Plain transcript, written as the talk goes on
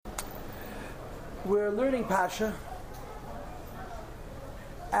We're learning Pasha,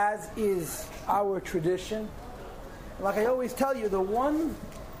 as is our tradition. Like I always tell you, the one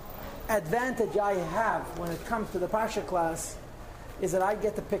advantage I have when it comes to the Pasha class is that I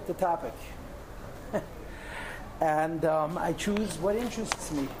get to pick the topic. And I choose what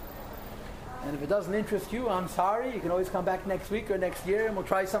interests me. And if it doesn't interest you, I'm sorry. You can always come back next week or next year and we'll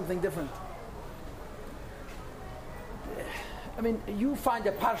try something different. I mean, you find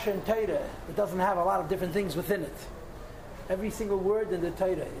a Parsha in Torah that doesn't have a lot of different things within it. Every single word in the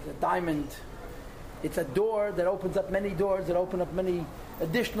Torah is a diamond. It's a door that opens up many doors, that open up many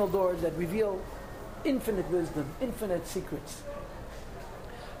additional doors that reveal infinite wisdom, infinite secrets.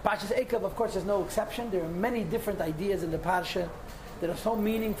 Parshas Eikav, of course, is no exception. There are many different ideas in the Parsha that are so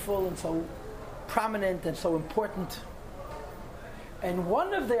meaningful and so prominent and so important. And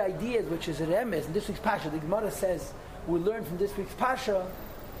one of the ideas, which is a remez in this week's Parsha, the Gemara says, we learn from this week's Parsha,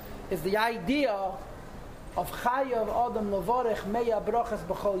 is the idea of Chayav Adam Lavorech Meya Brachas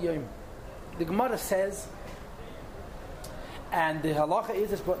B'chol Yom. The Gemara says, and the halacha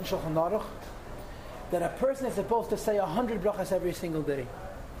is brought in Shulchan Aruch, that a person is supposed to say 100 brachas every single day.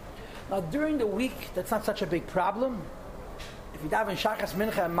 Now during the week, that's not such a big problem. If you daven Shachas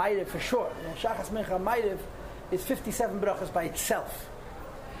Mincha and Ma'ariv for sure, Shachas Mincha and Ma'ariv is 57 brachas by itself.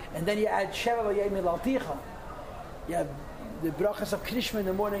 And then you add Sheva V'yemil Al-Ticha. You have the brachas of Krishma in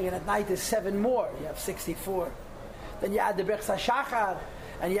the morning, and at night is 7 more. You have 64. Then you add the Brachas HaShachar,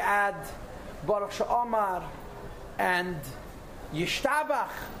 and you add Baruch She'omar, and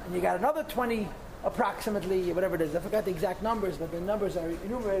Yishtabach, and you got another 20 approximately, whatever it is. I forgot the exact numbers, but the numbers are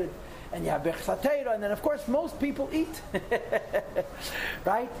enumerated. And you have Brachas HaTorah, and then of course most people eat.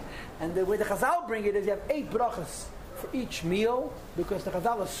 Right? And the way the Chazal bring it is you have 8 brachas for each meal, because the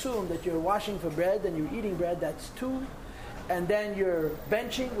Chazal assume that you're washing for bread and you're eating bread, that's 2. And then you're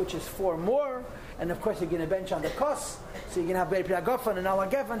benching, which is 4 more. And of course you're going to bench on the kos. So you're going to have Be'er Pri HaGofen and Al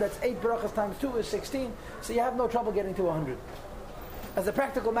HaGefen, that's 8 brachas times 2 is 16. So you have no trouble getting to 100. As a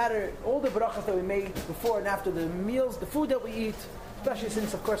practical matter, all the brachas that we made before and after the meals, the food that we eat, especially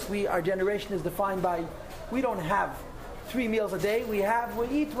since of course our generation is defined by, we don't have 3 meals a day, we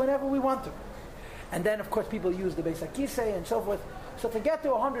eat whenever we want to. And then of course people use the Beis HaKisei and so forth. So to get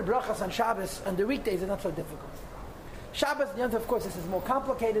to 100 brachas on Shabbos and the weekdays is not so difficult. Shabbos, of course, this is more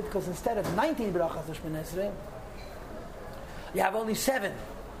complicated because instead of 19 brachas of Shmoneh Esrei, you have only 7.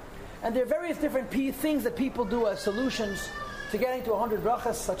 And there are various different things that people do as solutions to getting to 100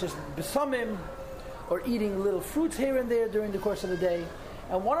 brachas, such as besomim, or eating little fruits here and there during the course of the day.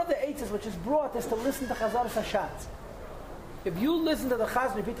 And one of the eitzes which is brought is to listen to Chazar Sashat. If you listen to the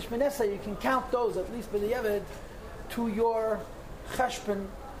Chaz Repeat Shmoneh Esrei, you can count those, at least by the Yevid, to your cheshbon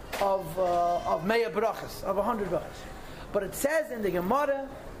of Meya brachas, of 100 brachas. But it says in the Gemara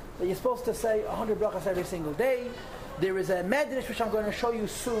that you're supposed to say 100 brachas every single day. There is a medrash which I'm going to show you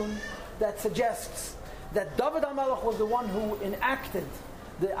soon that suggests that David HaMelech was the one who enacted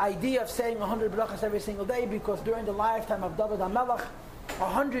the idea of saying 100 brachas every single day, because during the lifetime of David HaMelech,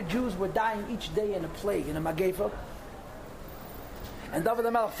 100 Jews were dying each day in a plague, in a magefa. And David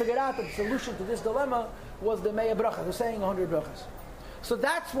HaMelech figured out that the solution to this dilemma was the Meya brachas, the saying 100 brachas. So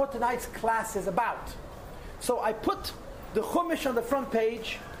that's what tonight's class is about. So I put the Chumash on the front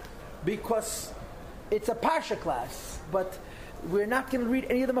page because it's a Parsha class, but we're not going to read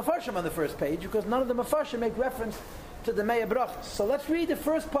any of the Mefarshim on the first page because none of the Mefarshim make reference to the Meya brachas. So let's read the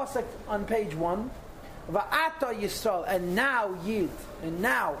first pasuk on page 1. Va'ata Yisrael, and now Yid, and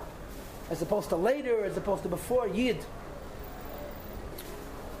now, as opposed to later, as opposed to before, Yid.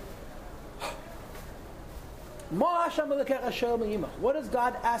 What is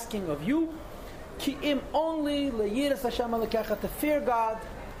God asking of you? Ki'im only leyiras Hashem alekecha, to fear God,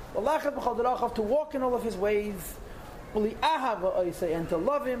 to walk in all of His ways, and to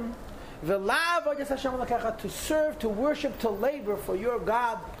love Him, to serve, to worship, to labor for your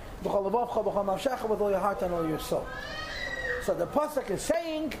God with all your heart and all your soul. So the pasuk is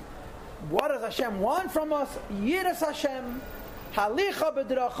saying, what does Hashem want from us? Yiras Hashem, halicha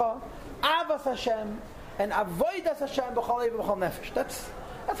bedracha, avas Hashem, and avodas Hashem b'chol lev b'chol nefesh.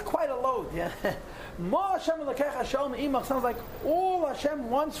 That's quite a load. Yeah. Ma Hashem lekecha shalom imach sounds like all Hashem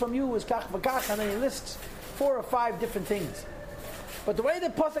wants from you is kach v'kach, and then He lists 4 or 5 different things. But the way the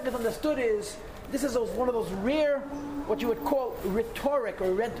pasuk is understood is, this is one of those rare, what you would call rhetoric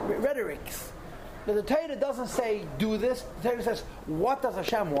or rhetorics. That the Torah doesn't say, do this. The Torah says, what does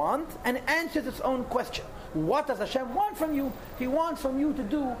Hashem want? And answers its own question. What does Hashem want from you? He wants from you to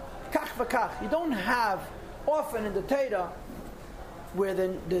do kach v'kach. You don't have, often in the Torah, where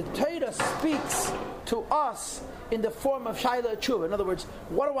the Torah speaks to us in the form of Shaila Tshuva. In other words,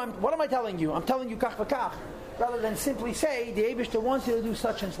 what am I telling you? I'm telling you kach v'kach, rather than simply say the Eibishter wants you to do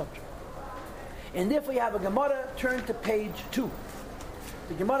such and such. And therefore you have a Gemara, turn to page 2.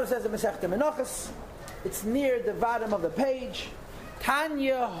 The Gemara says in Masechta Menachos, it's near the bottom of the page,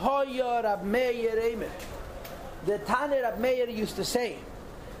 Tanya Hoya Rab Meir Eimer. The Tanya Rab Meir used to say,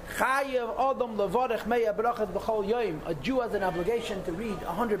 Chayev Adam Levarech Meya Brachas B'chol Yoim. A Jew has an obligation to read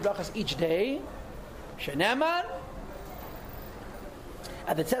 100 brachas each day. Shenemar,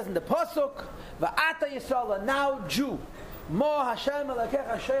 and it says in the pasuk, Va'ata Yisrael, now Jew, Mo Hashem Elokech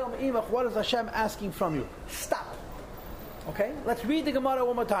Hashem Imach. What is Hashem asking from you? Stop. Okay, let's read the Gemara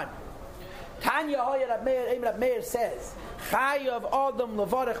one more time. Tanya Hoya Rab Meir Rab Meir says, Chayav Adam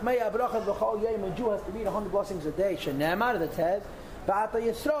Levarech Meya Brachas B'chol Yoim. A Jew has to read 100 blessings a day. Shenemar, that says, Va'ata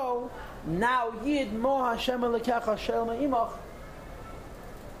Yisrael, now Yid Mo Hashem Elokech Hashem Imach.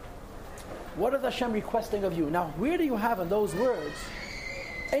 What is Hashem requesting of you? Now, where do you have in those words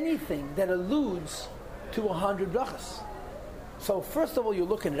anything that alludes to 100 brachas? So, first of all, you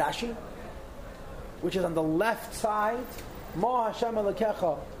look in Rashi, which is on the left side. Mo Hashem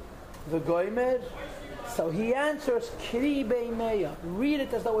Elokecha v'goymer. So he answers Kri Beimeya. Read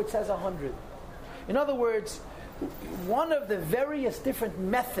it as though it says 100. In other words, one of the various different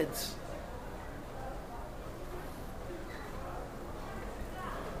methods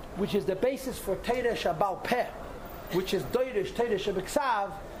which is the basis for Torah Shabal Peh, which is Doirish Torah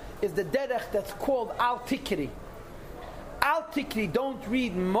Shabiksav, is the derech that's called Al Tikri. Al Tikri, don't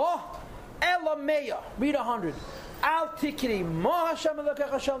read Mo, Ela Meya. Read 100. Al Tikri, Mo Hashem Elokech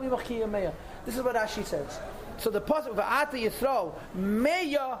Hashem Yimach Meya. This is what Rashi says. So the pasuk Va'ata Yisrael,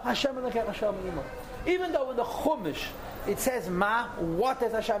 Meya Hashem Elokech Hashem Yimach. Even though in the Chumash it says Ma, what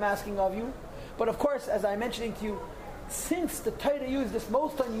is Hashem asking of you? But of course, as I'm mentioning to you, since the Torah used this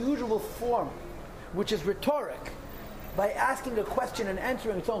most unusual form, which is rhetoric, by asking a question and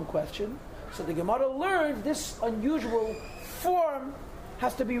answering its own question, so the Gemara learned this unusual form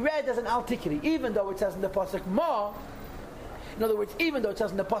has to be read as an Al Tikri, even though it says in the pasuk Ma. In other words, even though it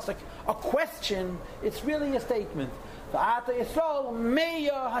says in the pasuk a question, it's really a statement. Va'ata Yisrael,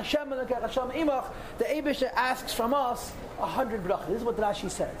 Meya Hashem Elokech Hashem Imach. The Eibishter asks from us 100 brachas. This is what Rashi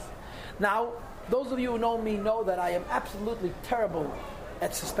says. Now, those of you who know me know that I am absolutely terrible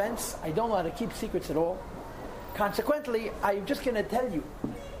at suspense. I don't know how to keep secrets at all. Consequently, I'm just going to tell you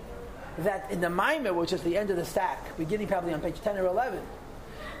that in the Maimer, which is the end of the stack, beginning probably on page 10 or 11,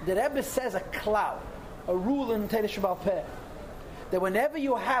 the Rebbe says a cloud, a rule in Torah Shabal Peh, that whenever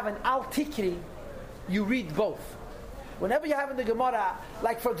you have an Al Tikri, you read both. Whenever you have in the Gemara,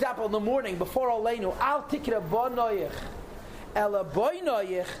 like for example in the morning before Oleinu, Al Tikra Bonoyich, Ela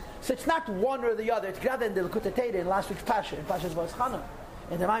Boinoyich, so it's not one or the other. It's rather in the Likutei Torah in last week's Pasha, in Pasha's Voschanan.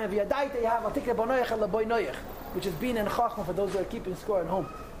 In the Ma'am of Yadaita, you have Al Tikra Bonoyich, Ela Boinoyich, which is Bin and Chachma for those who are keeping score at home.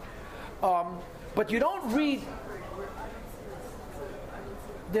 But you don't read.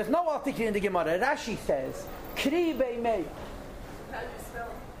 There's no Al Tikri in the Gemara. Rashi says, Kri Beimei.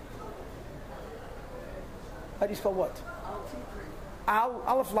 How do you spell what?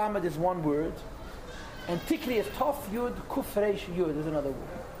 Aleph Lamed is one word, and Tikri is Tov Yud Kuf Reish Yud is another word.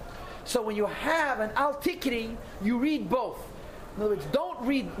 So when you have an Al Tikri, you read both. In other words, don't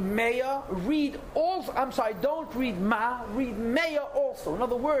read Meya, read also. Don't read Ma, read Meya also. In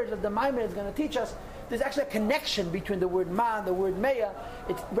other words, that the Maimer is going to teach us, there's actually a connection between the word Ma and the word Meya.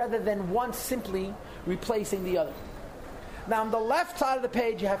 It's rather than one simply replacing the other. Now on the left side of the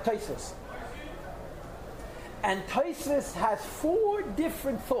page, you have Tosfos. And Tosfos has 4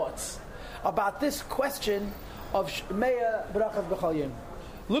 different thoughts about this question of Meya Brachas B'chol Yom.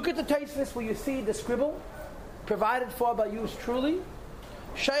 Look at the Tosfos where you see the scribble provided for by yours truly.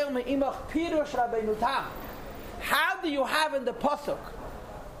 Shayel Me'imach Pirush Rabbeinu Tam. How do you have in the pasuk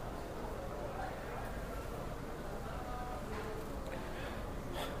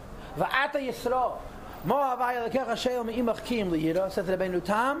Va'ata Yisrael Mo Havai Lekecha Shayel Me'imach Kiyim L'Yira, says Rabbeinu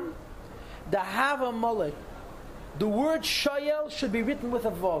Tam, the Hava Molech. The word Shayel should be written with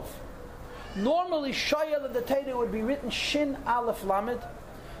a Vav. Normally Shayel in the Torah would be written Shin Aleph Lamed.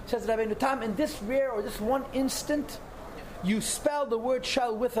 Says Rabbeinu Tam, in this rare or this one instant, you spell the word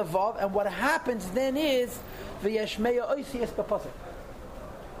Shayel with a Vav, and what happens then is V'yesh Meya Oisi Es B'Pasuk.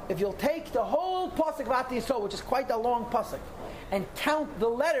 If you'll take the whole Pasuk V'ata Yisrael, which is quite a long Pasuk, and count the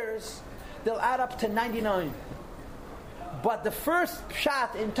letters, they'll add up to 99. But the first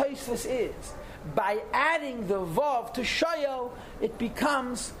pshat in Tosfos is, by adding the Vav to Shayel, it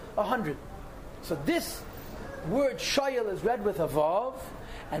becomes 100. So this word Shayel is read with a Vav,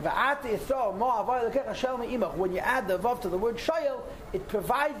 And when you add the vav to the word shayel, it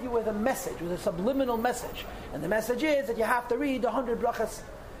provides you with a message, with a subliminal message. And the message is that you have to read 100 brachas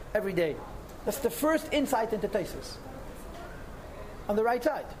every day. That's the first insight into Taisus. On the right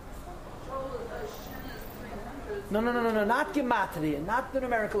side. No, not gematria, not the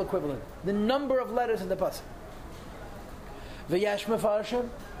numerical equivalent. The number of letters in the pasuk. V'yesh mefarshim.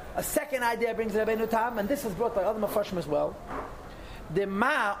 A second idea brings Rabbeinu Tam, and this is brought by other mefarshim as well. The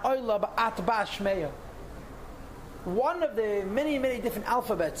ma oila b'atbash meya. One of the many different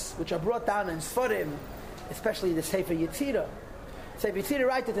alphabets which are brought down in Sfarim, especially the Sefer Yetzirah. Sefer Yetzirah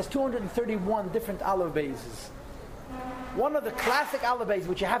writes that there's 231 different aleph bases. One of the classic aleph bases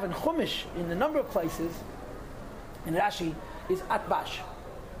which you have in Chumash in a number of places, in Rashi, is Atbash.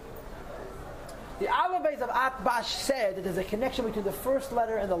 The aleph base of Atbash said that there's a connection between the first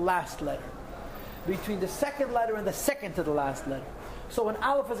letter and the last letter, between the second letter and the second to the last letter. So an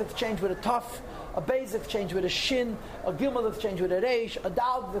aleph is exchanged with a taf, a beis is exchanged with a shin, a gimel is exchanged with a reish, a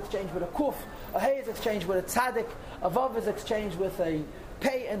dal is exchanged with a kuf, a hey is exchanged with a tzaddik, a vav is exchanged with a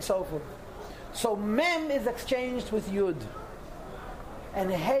pei, and so forth. So mem is exchanged with yud, and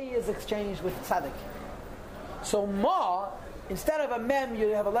hey is exchanged with tzaddik. So ma, instead of a mem, you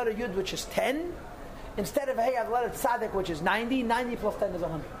have a letter yud which is 10. Instead of hey, you have a letter tzaddik which is 90. 90 plus 10 is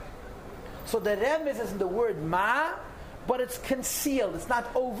 100. So the remez is in the word ma, but it's concealed. It's not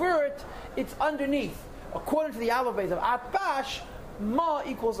overt. It's underneath. According to the aleph base of Atbash, ma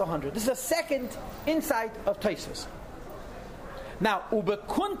equals 100. This is a second insight of Taisus. Now,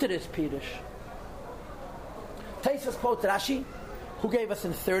 ubekunteris pirush. Taisus quotes Rashi, who gave us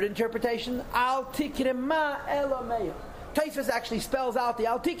in third interpretation, Al Tikri Ma Elomeya. Taisus actually spells out the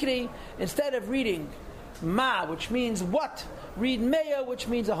Al Tikri. Instead of reading Ma, which means what, read Meya, which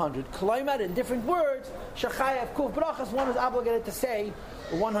means 100. Kloimer, in different words, Shachayev Kuf Brachas, one is obligated to say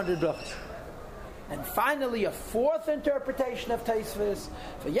 100 brachas. And finally, a fourth interpretation of Taisus,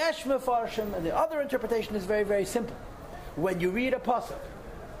 for Yesh Mefarshim, and the other interpretation is very, very simple. When you read a pasuk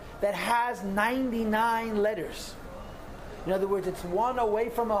that has 99 letters, in other words, it's one away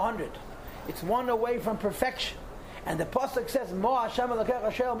from 100. It's one away from perfection. And the pasuk says, Mo Hashem Elokecha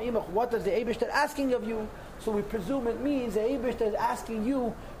Asher Imach. What is the Eibishter asking of you? So we presume it means the Eibishter is asking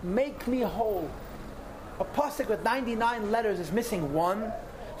you, make me whole. A pasuk with 99 letters is missing one.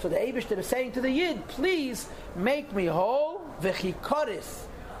 So the Eibishter is saying to the Yid, please make me whole. V'chikoris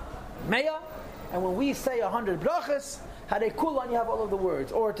Meya. And when we say 100 brachas, Harei Kulan, you have all of the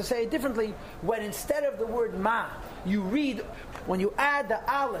words. Or to say it differently, when instead of the word ma, you read, when you add the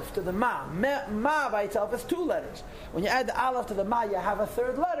aleph to the ma by itself is 2 letters. When you add the aleph to the ma, you have a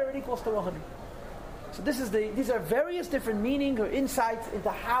third letter, it equals to 100. So these are various different meanings or insights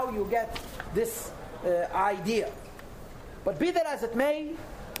into how you get this idea. But be that as it may,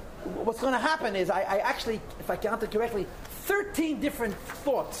 what's going to happen is, I actually, if I counted correctly, 13 different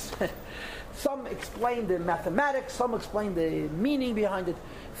thoughts. Some explain the mathematics, some explain the meaning behind it.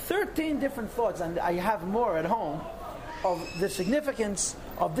 13 different thoughts, and I have more at home, of the significance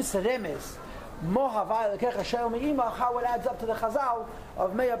of this remez, how it adds up to the chazal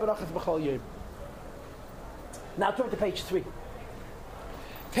of Meya Berachas B'chol Yom. Now turn to page 3.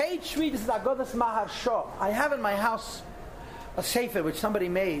 Page 3, this is Agodas Maharsha. I have in my house a sefer which somebody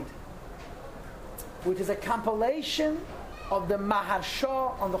made, which is a compilation of the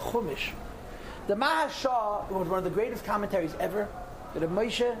Maharsha on the Chumash. The Maharsha was one of the greatest commentaries ever. The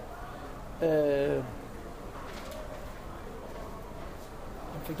Moshe, I'm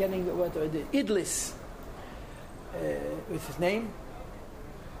forgetting what the Idlis was his name.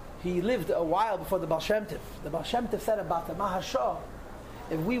 He lived a while before the Baal Shem Tov. The Baal Shem Tov said about the Maharsha,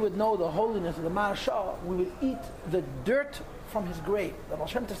 if we would know the holiness of the Maharsha, we would eat the dirt from his grave. The Baal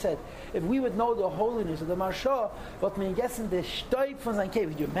Shem Tov said, if we would know the holiness of the Maharsha, what man gessen the Stoib von sein cave.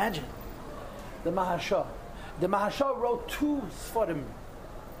 Could you imagine? The Maharsha. The Maharsha wrote 2 Sfarim.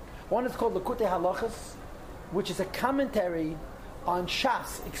 One is called Likutei Halachos, which is a commentary on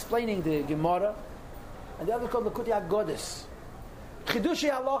Shas, explaining the Gemara, and the other is called Likutei Haggados.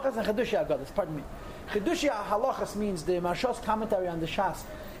 Chidushi Halachos and Chidushi Haggados, pardon me. Chidushi Halachos means the Maharsha's commentary on the Shas,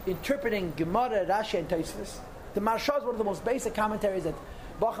 interpreting Gemara, Rashi, and Tosfos. The Maharsha is one of the most basic commentaries that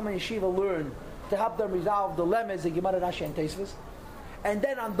Bacham and Yeshiva learn to help them resolve dilemmas in Gemara, Rashi, and Tosfos. And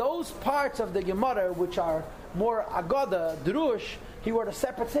then on those parts of the Gemara which are more Agada, Drush, he wrote a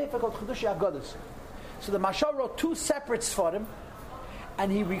separate sefer called Chidushi Haggados. So the Maharsha wrote 2 separate Sfarim,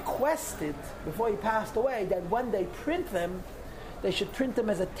 and he requested, before he passed away, that when they print them, they should print them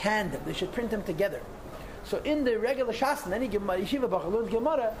as a tandem. They should print them together. So in the regular Shas, in any Gemara, Yeshiva Bachar learns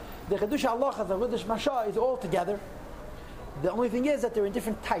Gemara, the Chidushi Halachos, the Chidush Maharsha is all together. The only thing is that they're in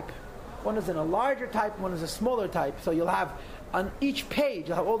different type. One is in a larger type, one is a smaller type. So you'll have, on each page,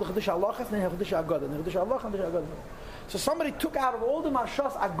 you'll have all the Chedush Halachas, and then you have Chedush Agadah, and Chedush Halachas, and Chedush Agadah. So somebody took out of all the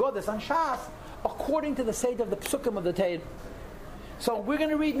Marshas Agadas on Shas, according to the Seder of the Psukim of the Torah. So we're going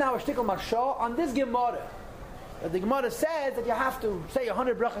to read now a shtickle Marsha on this Gemara. The Gemara says that you have to say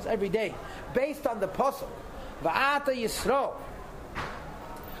 100 brachas every day, based on the Pasuk. Va'ata Yisrael.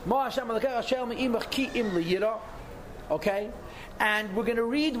 Ma Hashem Elokecha Asher Me'imach Ki Im Liyira. Okay? And we're going to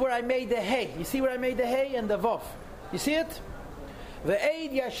read where I made the Hey. You see where I made the Hey and the Vav? You see it?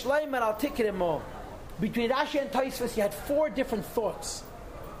 Ve'eid Yashleim Al Tikrimo. Between Rashi and Tosfos, you had 4 different thoughts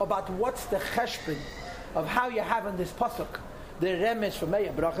about what's the cheshbon of how you have in this pasuk the remes for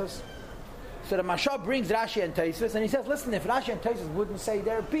Meya brachas. So the Mashal brings Rashi and Tosfos, and he says, listen, if Rashi and Tosfos wouldn't say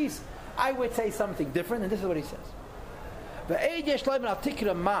their piece, I would say something different, and this is what he says. Ve'eid Yashleim Al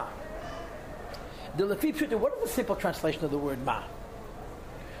Tikrimo. The Lefi Pshuta, what is the simple translation of the word ma?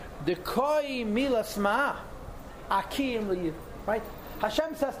 The koi milas ma akim liyid. Right?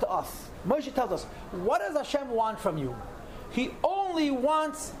 Hashem says to us, Moshe tells us, what does Hashem want from you? He only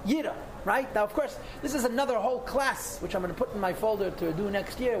wants yira. Right? Now, of course, this is another whole class, which I'm going to put in my folder to do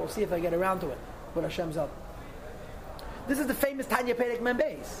next year. We'll see if I get around to it. What Hashem's up. This is the famous Tanya Perek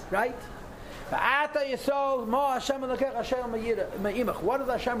Membeis, right? What is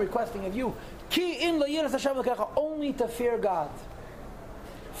Hashem requesting of you? Ki im layiras Hashem l'kecha, only to fear God.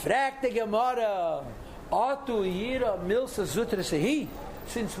 Frak the Gemara, atu yira milsa zutra sehi.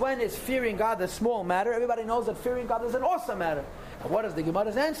 Since when is fearing God a small matter? Everybody knows that fearing God is an awesome matter. And what is the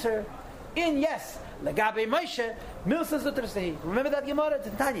Gemara's answer? In yes, legabe Moshe milsa zutra sehi. Remember that Gemara? It's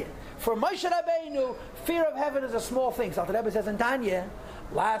in Tanya. For Moshe Rabbeinu, fear of heaven is a small thing. So the Rebbe says in Tanya,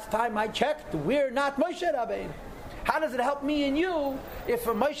 last time I checked, we're not Moshe Rabbeinu. How does it help me and you if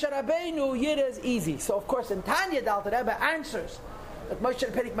for Moshe Rabbeinu Yira is easy? So of course in Tanya, the Alter Rebbe answers that Moshe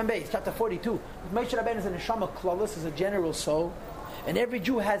Perek Membeis, chapter 42, Moshe Rabbeinu is a neshama klolus, is a general soul, and every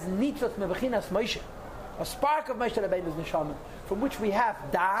Jew has nitzot mebechinas Moshe, a spark of Moshe Rabbeinu's neshama, from which we have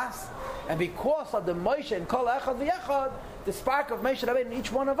das, and because of the Moshe and Kol Echad V'Yechad, the spark of Moshe Rabbeinu in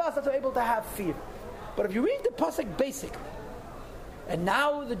each one of us, that's we're able to have fear. But if you read the pasuk basically, and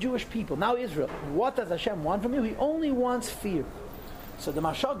now the Jewish people, now Israel, what does Hashem want from you? He only wants fear. So the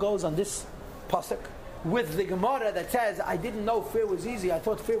Mashal goes on this pasuk with the Gemara that says, I didn't know fear was easy, I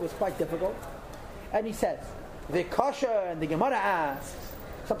thought fear was quite difficult. And he says, the Kasha, and the Gemara asks,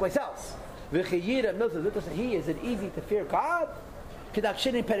 someplace else, is it easy to fear God? The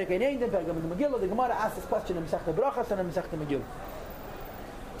Gemara asks this question in Masechta Brachos and in Masechta Megillah.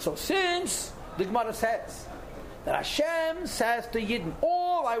 So since the Gemara says that Hashem says to Yidden,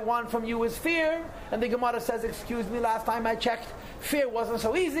 all I want from you is fear, and the Gemara says, excuse me, last time I checked, fear wasn't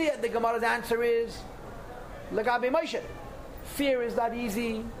so easy, and the Gemara's answer is, Legabe Moshe. Fear is not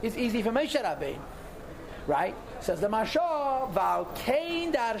easy, it's easy for Moshe Rabbeinu. Right? Says the Mashal, Val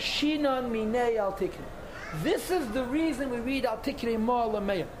Kain Darshinon Minei Al Tikri. This is the reason we read Al Tikri Mo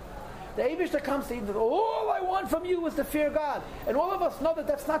Lameya. The Eibishter comes to Yidden, all I want from you is to fear God. And all of us know that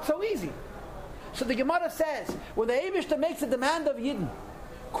that's not so easy. So the Gemara says, when the Eibishter makes a demand of Yidden,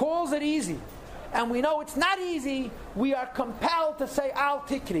 calls it easy, and we know it's not easy, we are compelled to say, Al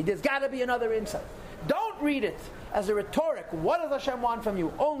Tikri. There's got to be another insight. Don't read it as a rhetoric. What does Hashem want from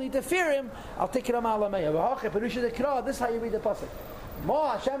you? Only to fear Him. Al Tikri Ma'alameya. This is how you read the pasuk.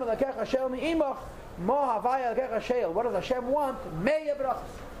 Ma Hashem Elokecha Asher Me'imach, Ma Havaya Elokecha Sheil. What does Hashem want? Meya brachas.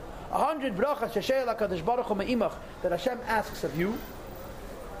 100 brachas Sheil HaKadosh Baruch Hu Me'imach that Hashem asks of you.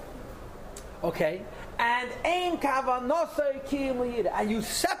 Okay, and ein kavanosei kiyim liyida, and you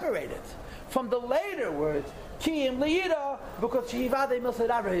separate it from the later words kiyim liyida, because shivadei milsei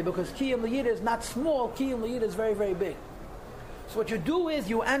avrahim, because kiyim liyida is not small, kiyim liyida is very, very big. So what you do is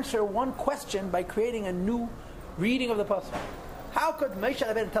you answer one question by creating a new reading of the pasuk. How could Moshe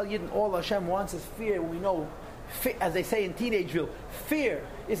Rabbeinu tell Yidden all Hashem wants is fear when we know, as they say in teenageville, fear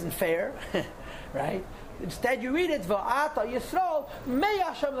isn't fair, right? Instead, you read it, Va'ata Yisrael, Mei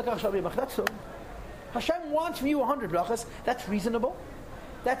Hashem L'kach Shabimach. That's so. Hashem wants from you 100 brachas. That's reasonable.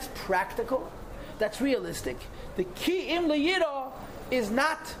 That's practical. That's realistic. The Ki'im L'Yira is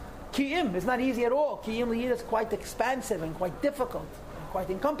not Ki'im. It's not easy at all. Ki'im L'Yira is quite expansive and quite difficult and quite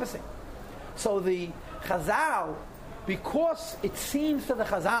encompassing. So the Chazal, because it seems to the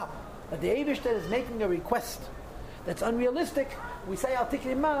Chazal that the Eibishter is making a request that's unrealistic, we say, Al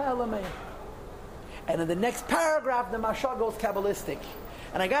Tikri Ma'alamei. And in the next paragraph, the Mashal goes Kabbalistic.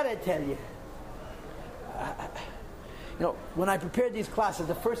 And I got to tell you, when I prepare these classes,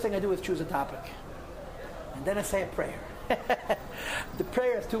 the first thing I do is choose a topic. And then I say a prayer. The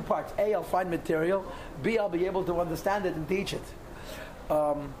prayer has two parts. A, I'll find material. B, I'll be able to understand it and teach it.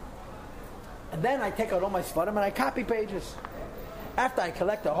 And then I take out all my svarim and I copy pages. After I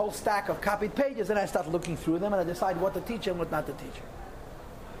collect a whole stack of copied pages, then I start looking through them and I decide what to teach and what not to teach.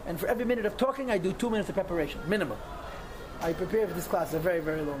 And for every minute of talking, I do 2 minutes of preparation, minimum. I prepare for this class a very,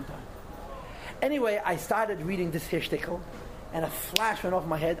 very long time. Anyway, I started reading this Hirshtikel, and a flash went off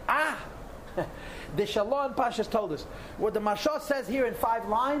my head. The Shalom Pashas told us. What the Marsha says here in 5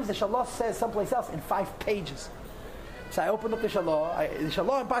 lines, the Shalom says someplace else in 5 pages. So I opened up the Shalom. The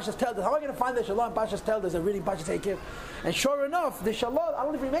Shalom Pashas tells us. How am I going to find the Shalom Pashas tells us? I'm reading Pashas Heikev. And sure enough, the Shalom, I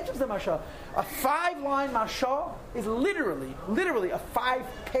don't know if he mentions the Marsha. A 5-line Marsha is literally a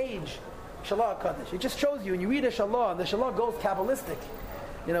 5-page Shalom Kaddish. It just shows you, when you read a Shalom, the Shalom goes Kabbalistic.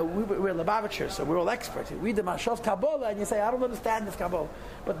 You know, we're Lubavitchers, so we're all experts. You read the Marshal's Kabbalah and you say, I don't understand this Kabbalah.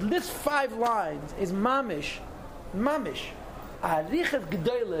 But this 5 lines is mamish, Arichas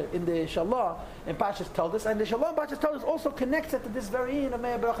G'dayla in the Shalom and Pashas told us, and the Shalom Pashas told us also connects it to this very in of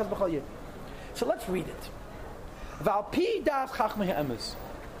Me'ah Brachas B'chol Yid. So let's read it. V'al-pi das Chachmei Ha'emes,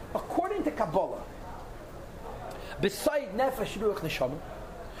 according to Kabbalah, beside Nefesh, Ruach, Neshama,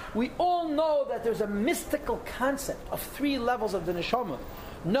 we all know that there's a mystical concept of 3 levels of the Neshama,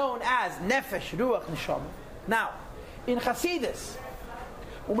 known as Nefesh, Ruach, Neshama. Now, in Chassidus,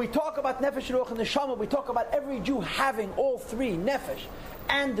 when we talk about Nefesh, Ruach, and Neshama, we talk about every Jew having all 3, Nefesh,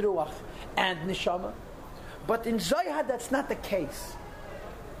 and Ruach, and Neshama. But in Zohar, that's not the case.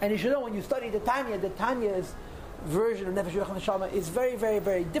 And you should know, when you study the Tanya's version of Nefesh, Ruach, and Neshama is very, very,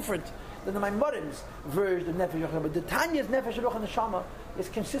 very different than the Maimonid's version of Nefesh, Ruach, and Neshama. But the Tanya's Nefesh, Ruach, and Neshama is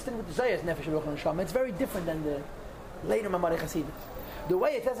consistent with the Zohar's Nefesh, Ruach, and Neshama. It's very different than the later Maimonid Hasidus. The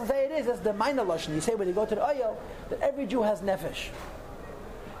way it doesn't say it is the Minor Lashon. You say when you go to the Oyel, that every Jew has Nefesh.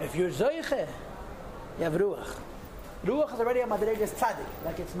 If you're Zoiche, you have Ruach. Ruach is already a Madregas Tzadik,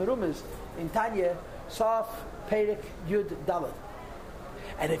 like it's Merumas in Tanya, Saf, Perik, Yud, Dalet.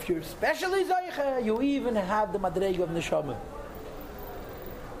 And if you're especially Zoiche, you even have the Madrega of Neshama.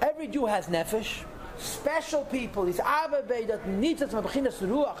 Every Jew has Nefesh. Special people, these Abba Bey that needs us Mabechinas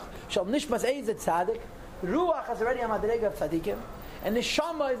Ruach, Shal Nishmas Eizet Tzadik. Ruach is already a Madrega of Tzadikim, and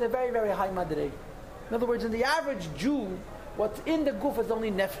Neshama is a very, very high Madrega. In other words, in the average Jew, what's in the guf is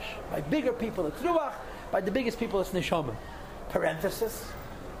only nefesh. By bigger people it's ruach, by the biggest people it's neshama. Parenthesis,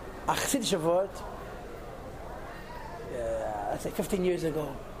 a Chassidish word, let's say 15 years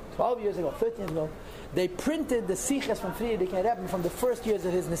ago, 12 years ago, 13 years ago, they printed the Siches from Friedrich Rebbe from the first years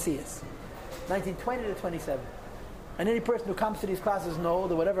of his Nesias, 1920 to 27. And any person who comes to these classes knows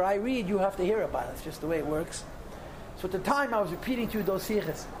that whatever I read, you have to hear about it. It's just the way it works. So at the time I was repeating to you those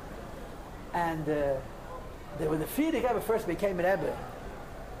Siches. And when the Friedrich Rebbe first became an Rebbe,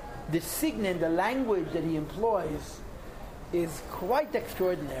 the signin, the language that he employs, is quite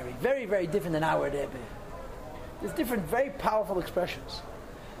extraordinary. Very, very different than our Rebbe. There's different, very powerful expressions.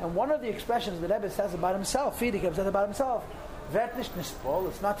 And one of the expressions that Rebbe says about himself, Friedrich Rebbe says about himself, Vert nicht nispol,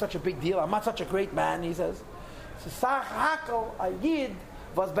 it's not such a big deal, I'm not such a great man, he says. So Sach Hakel, a Yid,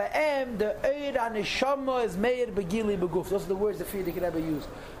 was by him, the Eir HaNeshama is Meir Begili Beguf. Those are the words that Friedrich Rebbe used.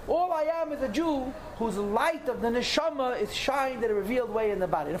 All I am is a Jew whose light of the Neshama is shined in a revealed way in the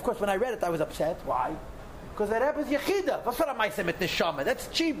body. And of course, when I read it, I was upset. Why? Because the Rebbe is Yechida. What's what am I saying with Neshama? That's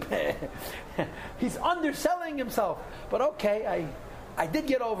cheap. He's underselling himself. But okay, I did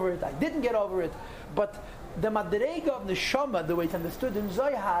get over it. I didn't get over it. But the Madrega of Neshama, the way it's understood in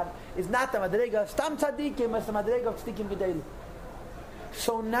Zohar, is not the Madrega of Stam Tzadikim, it's the Madrega of Tzadikim Gedeilim.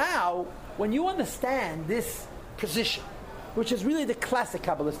 So now, when you understand this position, which is really the classic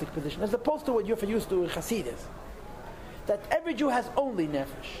Kabbalistic position, as opposed to what you're used to in Hasidus, that every Jew has only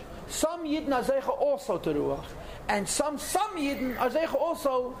Nefesh. Some Yidden are Zeicha also to Ruach, and some Yidden are Zeicha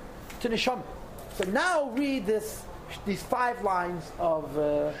also to Neshama. So now read these 5 lines of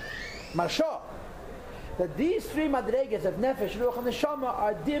Marsha, that these 3 Madregas of Nefesh, Ruach, and Neshama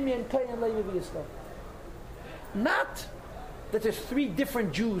are Dimyan, Kayin, Levi, V'Yisrael. Not that there's 3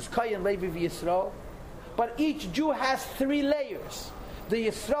 different Jews, Kayin, Levi, V'Yisrael, but each Jew has 3 layers. The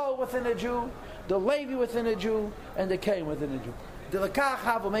Yisrael within a Jew, the Levi within a Jew, and the Kayin within a Jew. The Lekach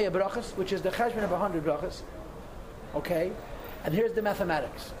Havu Me'ah Brachas, which is the Cheshbon of 100 Brachas. Okay? And here's the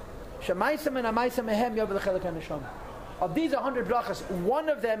mathematics. Shemaisam and Amaisam Mehem Yovel Chelek HaNeshama. Of these 100 Brachas, one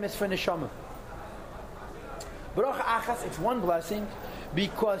of them is for Neshama. Bracha Achas, it's one blessing,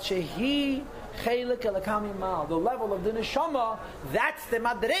 because Shehi Chelik Elakami Mal, the level of the Neshama, that's the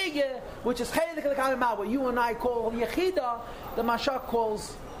Madrege, which is Chelik Elakami Mal. What you and I call Yechida, the Mashak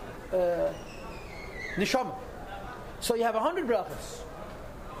calls Neshama. So you have 100 brachas,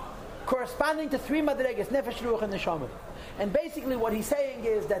 corresponding to 3 Madreges, Nefesh, Ruach, and Neshama. And basically what he's saying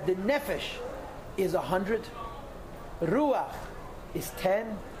is that the nefesh is 100, ruach is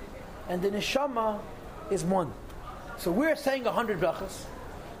 10, and the neshama is 1. So we're saying 100 brachas.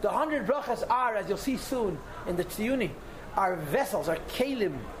 The 100 brachas are, as you'll see soon in the Tziyuni, are vessels, are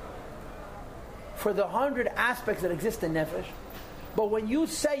kelim for the 100 aspects that exist in nefesh. But when you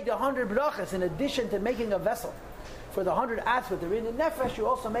say the 100 brachas, in addition to making a vessel for the 100 aspects that are in the nefesh, you're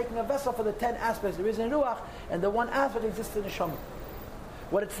also making a vessel for the 10 aspects there is in ruach, and the one aspect exists in the neshama.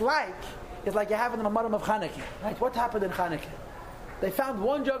 What it's like is like you have in the Mamarim of Chanukah. Right? What happened in Chanukah? They found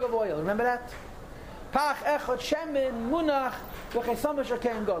one jug of oil. Remember that? Pach echot shemin munach v'chesama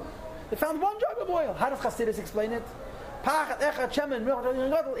shekein gadol. They found one jug of oil. How does Chassidus explain it? Pach echot shemin munach v'chesama shekein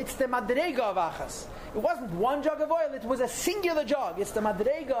gadol. It's the madrega of achas. It wasn't one jug of oil. It was a singular jug. It's the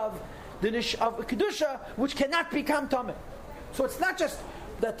madrega of kedusha, which cannot become tameh. So it's not just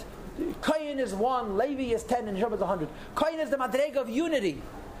that Kohen is 1, Levi is 10, and Neshama is 100. Kohen is the madrega of unity.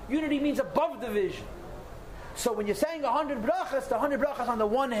 Unity means above division. So when you're saying 100 brachas, the 100 brachas on the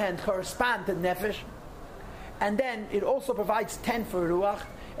one hand correspond to nefesh, and then it also provides 10 for ruach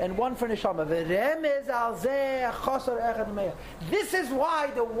and 1 for neshama. This is why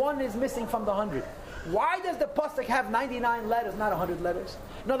the 1 is missing from the 100. Why does the pasuk have 99 letters, not 100 letters?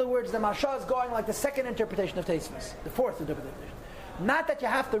 In other words, the Mashal is going like the second interpretation of Tosfos, the fourth interpretation. Not that you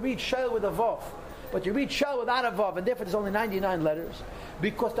have to read shel with a vav, but you read shel without a vav, and therefore there's only 99 letters,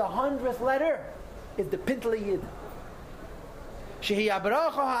 because the 100th letter is the Pintele Yid.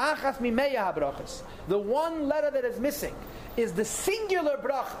 The one letter that is missing is the singular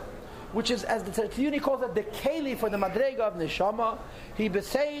bracha, which is, as the Tziyuni calls it, the keli for the madrega of neshama. He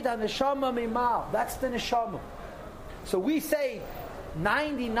beseid ha neshama mimal. That's the neshama. So we say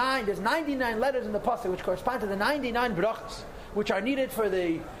 99. There's 99 letters in the pasuk which correspond to the 99 brachas, which are needed for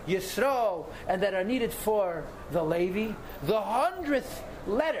the Yisro and that are needed for the Levi. The 100th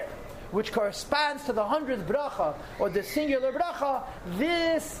letter, which corresponds to the 100th bracha, or the singular bracha,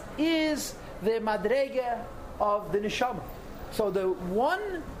 this is the madrega of the neshama. So the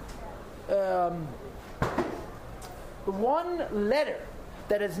one letter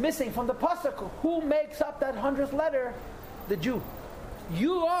that is missing from the pasuk, who makes up that 100th letter? The Jew.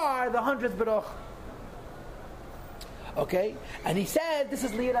 You are the 100th bracha. Okay? And he said, this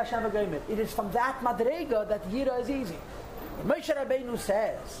is Liyira Hashem V'Goymet. It is from that madrega that Yira is easy. When Moshe Rabbeinu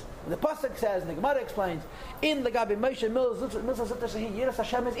says, the pasuk says, and the Gemara explains, in the Gabi Moshe Yiras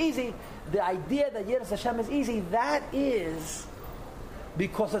Hashem is easy. The idea that Yiras Hashem is easy, that is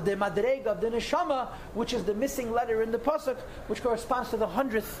because of the madrega of the neshama, which is the missing letter in the pasuk, which corresponds to the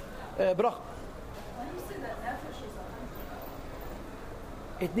 100th bracha. When you say that nefesh is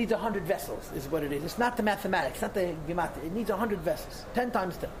 100, it needs 100 vessels, is what it is. It's not the mathematics, it's not the gematria. It needs 100 vessels, 10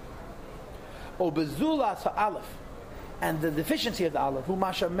 times 10. O bezula sa aleph. And the deficiency of the aleph,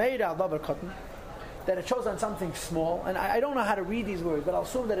 that it shows on something small, and I don't know how to read these words, but I'll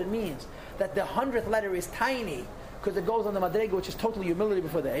assume that it means that the 100th letter is tiny because it goes on the madrega, which is total humility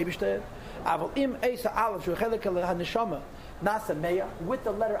before the Eibishter. With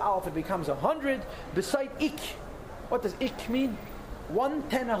the letter aleph, it becomes 100. Beside ik, what does ik mean? 1,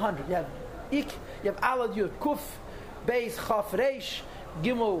 10, 100. You have ik, you have alad, you have kuf, beis, chaf, reish,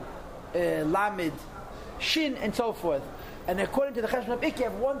 gimel, lamid, shin, and so forth. And according to the cheshbon of ik, you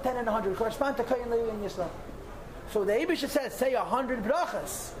have 1, 10, and 100 correspond to Kohen, Levi, and Yisrael. So the Eibishter says, say 100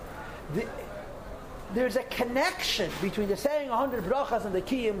 brachas. There's a connection between the saying 100 brachas and the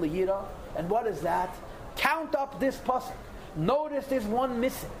kiyim liyira. And what is that? Count up this pasuk. Notice there's one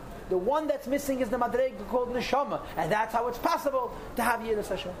missing. The one that's missing is the madrega called neshama, and that's how it's possible to have Yiras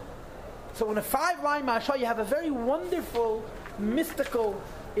Hashem. So in a 5-line mashal, you have a very wonderful mystical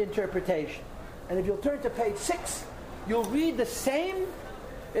interpretation. And if you'll turn to page 6, you'll read the same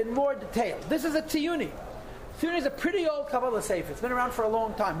in more detail. This is a Tziyuni. Tziyuni is a pretty old Kabbalah Sefer. It's been around for a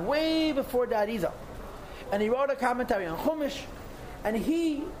long time, way before the Arizal. And he wrote a commentary on Chumash, and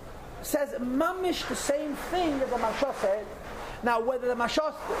he says mamish the same thing that the Mashal said. Now, whether the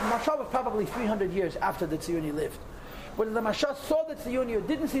Mashal was probably 300 years after the Tziyuni lived. Whether the Mashal saw the Tziyuni or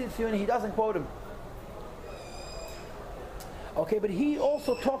didn't see the Tziyuni, he doesn't quote him. Okay, but he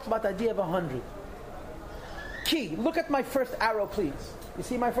also talks about the idea of 100. Key. Look at my first arrow, please. You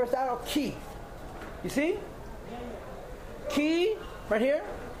see my first arrow? Key. You see? Key, right here.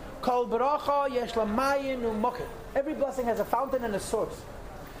 Kol baracha yesh lamayin u'mokeh. Every blessing has a fountain and a source.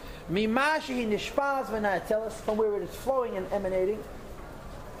 Mima shehi nishpaz v'na'ateles, from where it is flowing and emanating.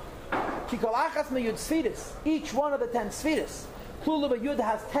 Ki kol achas meyud sfiris. Each one of the 10 sfiris. Klula b'yud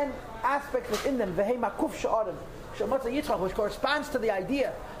has 10 aspects within them. V'hei makuf she'arim. She'amatza Yitzchak, which corresponds to the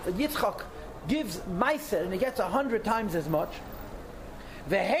idea that Yitzchak gives Meiser and he gets 100 times as much.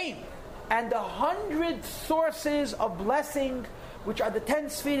 Ve'hei, and the 100 sources of blessing, which are the 10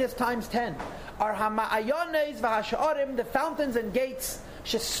 spheres times 10, are Hama'ayones v'hasha'orim, the fountains and gates,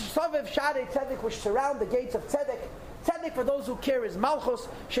 shesovev sharei tzedek, which surround the gates of tzedek. Tzedek, for those who care, is Malchus,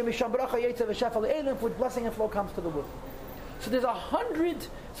 shemisham bracha yetzav v'shefel elim, which blessing and flow comes to the world. So there's 100,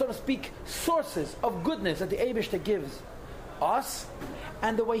 so to speak, sources of goodness that the Eibishter gives us,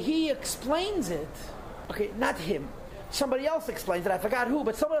 and the way he explains it, okay, not him, somebody else explains it, I forgot who,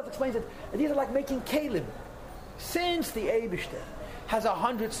 but someone else explains it, and these are like making kalim. Since the Eibishter has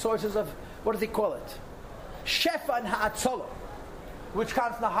 100 sources of, what does he call it? Shefa and Ha'atzolah, which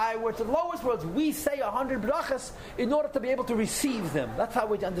comes from the higher words and lowest words, we say 100 brachas in order to be able to receive them. That's how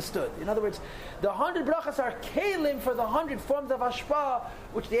we understood. In other words, the 100 brachas are kalim for the 100 forms of hashpah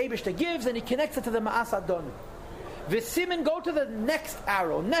which the Eibishter gives, and he connects it to the Ma'as Adonu. V'simin, go to the next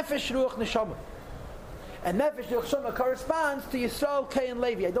arrow, Nefesh Ruach Neshama. And Nefesh Ruach Neshama corresponds to Yisrael, Kei, and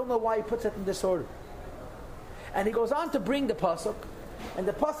Levi. I don't know why he puts it in this order. And he goes on to bring the pasuk, and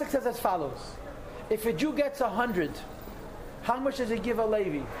the pasuk says as follows: if a Jew gets 100, how much does he give a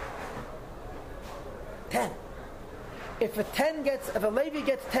Levi? 10. If a Levi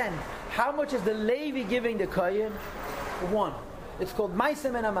gets 10, how much is the Levi giving the Kohen? 1. It's called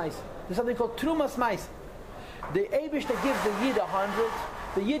Maisim and a Maisim. There's something called Trumas Maisim. The Eibishter gives the Yid 100,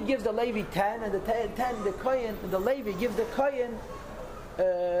 the Yid gives the Levi 10, and the 10, the Kohen, the Levi gives the Kohen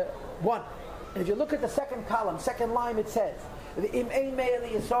 1. And if you look at the second column, second line, it says, the Im Ein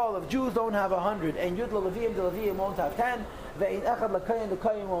Me'eli Yisrael, if Jews don't have 100, and Yud L'Levim, the Levim won't have 10, Ve'in Echad L'Kohen, the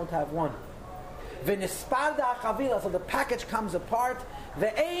Kohen won't have 1. Ve'nisparda HaChavila, so the package comes apart,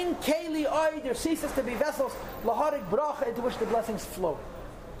 Ve'ein Keli Oy, there ceases to be vessels, Laharik Bracha, into which the blessings flow.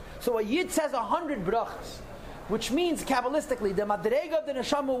 So a Yid says 100 brachas, which means, Kabbalistically, the Madrega of the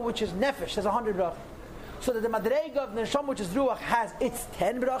Neshama, which is Nefesh, says 100 brachas. So that the Madrega of the Neshama, which is Ruach, has its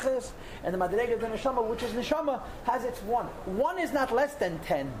 10 brachas, and the Madrega of the Neshama, which is Neshama, has its 1. 1 is not less than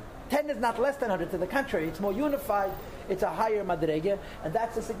 10. 10 is not less than 100. To the contrary, it's more unified, it's a higher Madrega, and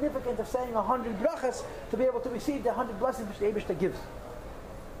that's the significance of saying 100 brachas to be able to receive the 100 blessings which the Eibishter gives.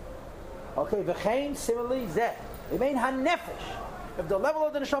 Okay, v'chein, similarly, zeh. It means ha-nefesh. If the level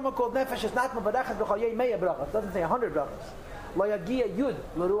of the Neshama called Nefesh is not Mavarachet b'chayei meya brachas, it doesn't say 100 brachas. Lo yagia Yud,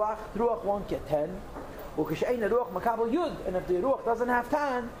 l'ruach, Ruach won't get 10. Uk'she'ein Ruach makabel Yud, and if the Ruach doesn't have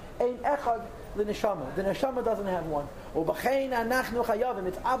 10, ein echad the Neshama doesn't have 1. U'b'chein anachnu chayavim,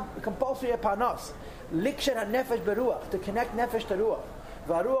 it's compulsory upon us. Liksher ha-nefesh beruach, to connect Nefesh to Ruach.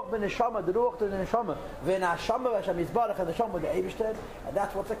 V'aruach b'neshama, the Ruach to the Neshama. V'nashama v'asham yizbarach, and the Neshama with the Eibishter, and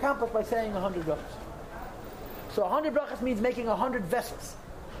that's what's accomplished by saying 100 brachas. So 100 brachas means making 100 vessels.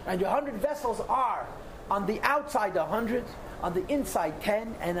 And your 100 vessels are on the outside 100, on the inside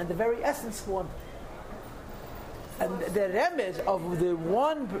 10, and on the very essence 1. And the remez of the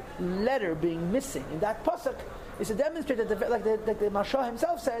one letter being missing in that pasuk is to demonstrate that, like the Mashah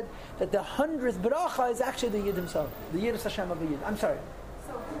himself said, that the 100th bracha is actually the Yid himself, the Yid of Hashem of the Yid. I'm sorry.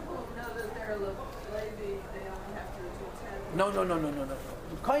 So people know that they're Levi, they only have to do 10. No.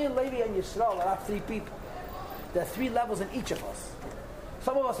 Kohen, Levi, and Yisrael are 3 people. There are 3 levels in each of us.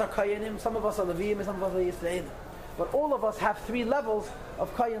 Some of us are Kohenim, some of us are Levim, and some of us are Yisraelim. But all of us have 3 levels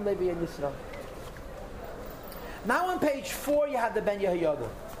of Kohen, Levi, and Yisrael. Now on page 4 you have the Ben Yehoyada.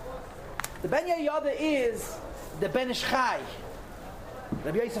 The Ben Yehoyada is the Ben Ish Chai,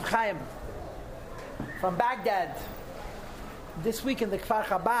 Rabbi Yosef Chaim, from Baghdad. This week in the Kfar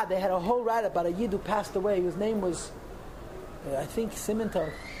Chabad they had a whole write-up about a Yid who passed away, whose name was, I think,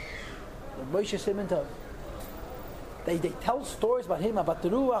 Simintov, Moshe Simintov. They tell stories about him, about the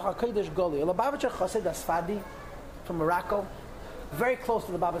Ruach HaKodesh Goli. Lubavitcher Chassid Asfadi from Morocco, very close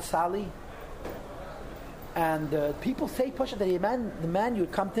to the Baba Sali. And people say, Pasha, that the man, you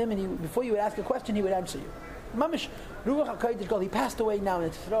would come to him, and before you would ask a question, he would answer you. Mamish, Ruach HaKodesh Goli, he passed away now in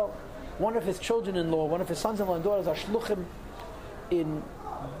Israel. One of his children-in-law, one of his sons-in-law and daughters are shluchim in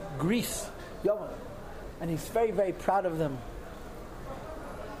Greece, Yavan. And he's very, very proud of them.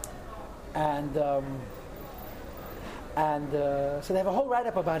 And so they have a whole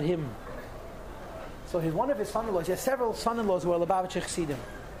write-up about him. So he's one of his son-in-laws. He has several son-in-laws who are Lubavitcher Chassidim.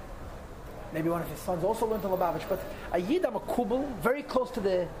 Maybe one of his sons also went to Lubavitch. But a Yid Amakubal, very close to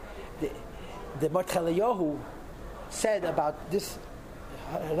the Martcheliyahu, said about this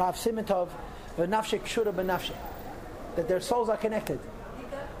Rav Simintov, V'nafshek Kshura B'nafshek, that their souls are connected.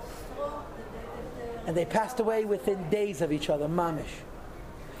 And they passed away within days of each other, mamish.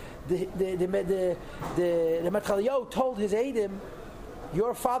 The Martcheliyahu told his Eidim,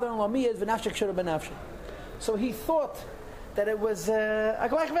 your father-in-law me is V'nafshek Kshura B'nafshek. So he thought that it was a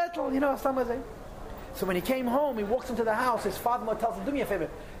gleich vetel, So when he came home, he walks into the house, his father-in-law tells him, do me a favor,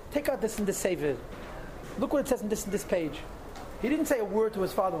 take out this and this sefer. Look what it says in this page. He didn't say a word to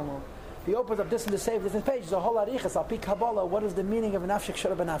his father-in-law. He opens up this and this sefer, this page, the whole arichas, al pi Kabbalah, what is the meaning of nafshik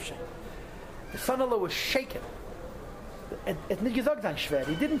shara benafshik? The son-in-law was shaken. It nicht gesagt sein schwer.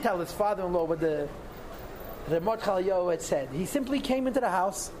 He didn't tell his father-in-law what the Ramot Chalayo had said. He simply came into the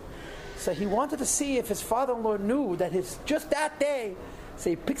house. So he wanted to see if his father-in-law knew that just that day. So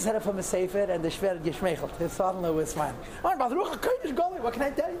he picks it up from his sefer and the shver geschmeichelt. His father-in-law was smiling. What can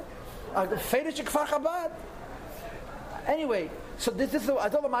I tell you? Anyway, so this is I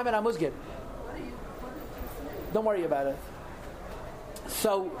told him I'm Musgid. Don't worry about it.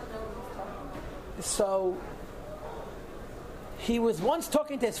 So he was once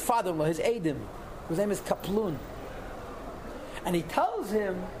talking to his father-in-law, his Eidim, whose name is Kaplun, and he tells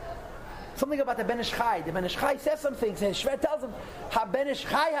him something about the Ben Ish Chai. The Ben Ish Chai says something, and Shver tells him, Ha Ben Ish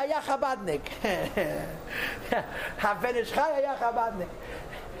Chai haya Chabadnik. Ha Ben Ish Chai haya Chabadnik.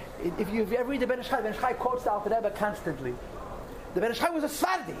 If you ever read the Ben Ish Chai quotes the Alter Rebbe constantly. The Ben Ish Chai was a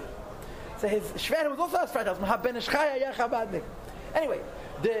Sfardi. So his Shver was also a Sfardi. Tells him, Ha Ben Ish Chai haya Chabadnik. Anyway,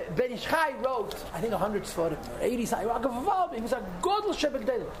 the Ben Ish Chai wrote, I think 100 Sfarim, 80 Sfarim. He was a Godel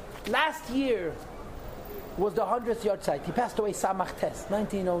Shebek. Last year was the 100th Yortzeit. He passed away Samach Tes,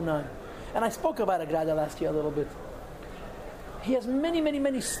 1909. And I spoke about Agrada last year a little bit. He has many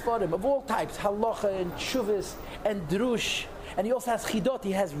Sfarim of all types, Halacha and Shuvas and Drush. And he also has Chidot.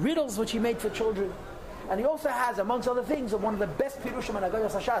 He has riddles which he made for children. And he also has, amongst other things, one of the best Pirushim and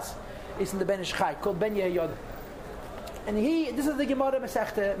Agayos Hashas is in the Ben Ish Chai, called Ben Yehoyada. And this is the Gemara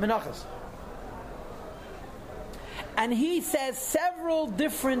Masechta Menachos. And he says several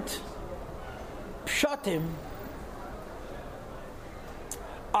different pshatim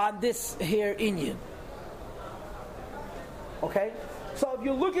on this here Inyan. Okay? So if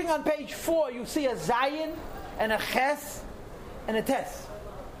you're looking on page 4, you see a Zayin and a Ches and a Tes.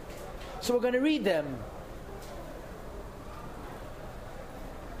 So we're going to read them.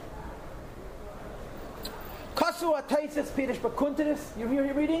 Kasu Ataisis Pirish Bakuntiris. You hear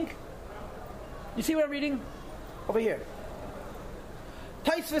you reading? You see what I'm reading? Over here.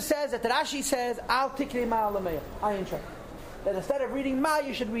 Taisva says that Rashi says, Al Tikri Ma Alameya. Ayin Shach. That instead of reading Ma,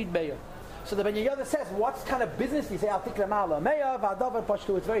 you should read Meya. So the Ben Yehoyada says, what kind of business do you say Al Tikri Ma Alameya? Vadavar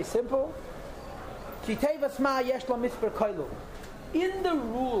Pashtu. It's very simple. Kitevas Ma Yeshlo Misper Koilu. In the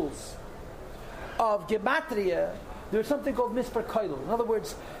rules of Gematria, there's something called Misper Koilu. In other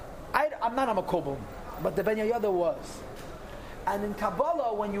words, I'm not a Makobel, but the Ben Yehoyada was. And in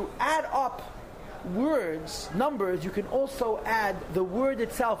Kabbalah, when you add up words, numbers, you can also add the word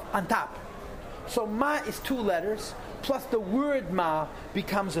itself on top. So Ma is 2 letters, plus the word Ma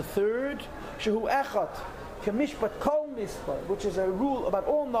becomes a third. Shehu Echat, Kemishpat Kol Mispar, which is a rule about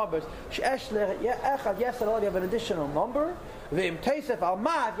all numbers. She'esh Echad, yes, you have an additional number. V'im Teisef Al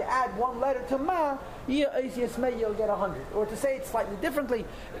Ma, if you add 1 letter to Ma, you'll get 100. Or to say it slightly differently,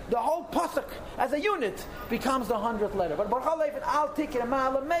 the whole pasuk as a unit becomes the 100th letter. But Al Tikri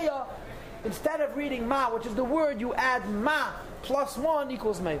Ma Alameya, instead of reading Ma, which is the word, you add Ma plus 1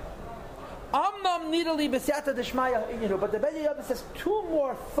 equals Me. But the Ben Yehoyada says 2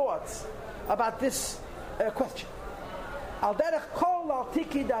 more thoughts about this question. That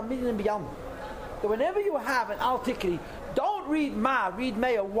whenever you have an Al Tikri, don't read Ma, read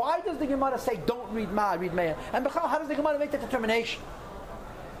Meya. Why does the Gemara say don't read Ma, read Meya? And how does the Gemara make that determination?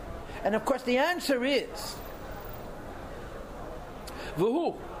 And of course the answer is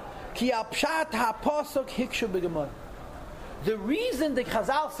V'hu Ki al pshat ha-pasuk hikshu b'Gemara. The reason the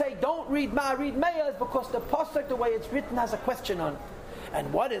Chazal say don't read Ma, read Meya is because the pasuk, the way it's written, has a question on it.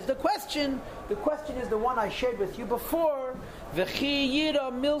 And what is the question? The question is the one I shared with you before. V'chi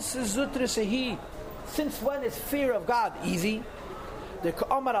yira milse zutra sehi. Since when is fear of God easy? The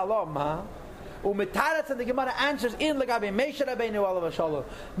Omar Allah Ma. Umetaratz, and the Gemara answers in Lagabe Moshe Rabbeinu alav hashalom.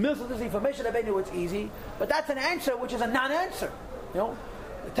 Milse zutra for Moshe Rabbeinu it's easy, but that's an answer which is a non-answer. You know,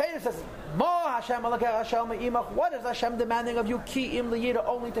 the Torah says, "Mo Hashem alakei Hashem imach." What is Hashem demanding of you? Ki im liyira,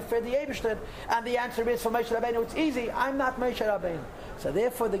 only to fear the Eibishter. And the answer is for Moshe Rabbeinu it's easy. I'm not Moshe Rabbeinu. So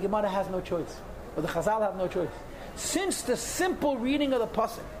therefore the Gemara has no choice, or the Chazal have no choice. Since the simple reading of the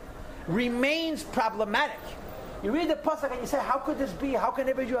pasuk remains problematic, you read the pasuk and you say, how could this be? How can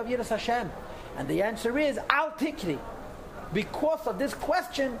every Jew have Yiras Hashem? And the answer is Al Tikri. Because of this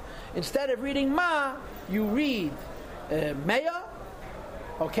question, instead of reading Ma, you read Meya.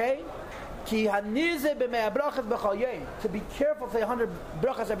 Okay? Ki hanize b'mea brachas b'chol yom. To be careful to say 100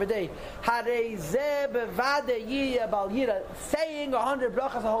 brachas every day. Harei ze bevade yiyah bal yira. Saying 100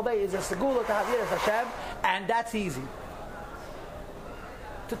 brachas a whole day is a segula to have Yiras Hashem, and that's easy.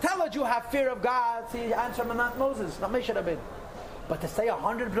 To tell a Jew have fear of God, see, answer him, not Moses, not Moshe Rabbeinu. But to say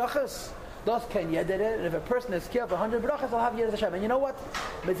 100 brachas, those can yedere, and if a person is killed for 100 brachas, they'll have Yiras Hashem. And you know what?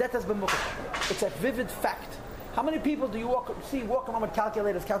 It's a vivid fact. How many people do you walking around with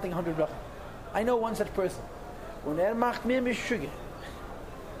calculators counting 100 brachas? I know one such person. When macht mir mishuge.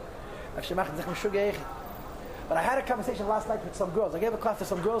 But I had a conversation last night with some girls. I gave a class to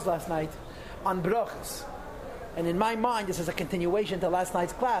some girls last night on brachas. And in my mind, this is a continuation to last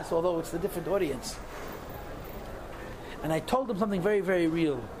night's class, although it's a different audience. And I told them something very, very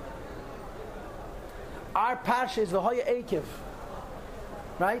real. Our parsha is V'hoya Eikev.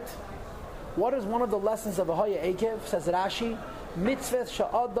 Right? What is one of the lessons of V'hoya Eikev? Says Rashi, mitzvahs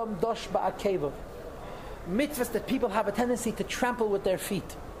sha'adam dosh ba'akevav. Mitzvahs that people have a tendency to trample with their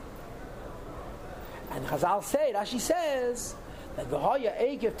feet. And Chazal say, Rashi says, that V'hoya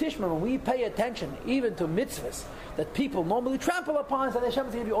Eikev Tishma, when we pay attention even to mitzvahs that people normally trample upon, so Hashem is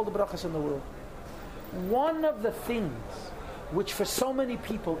going to give you all the brachas in the world. One of the things which for so many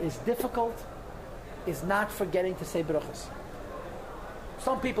people is difficult is not forgetting to say brachas.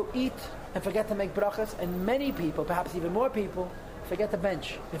 Some people eat and forget to make brachas, and many people, perhaps even more people, forget the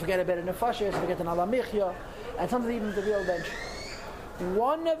bench. They forget a better nefashis, they forget an alamichya, and sometimes even the real bench.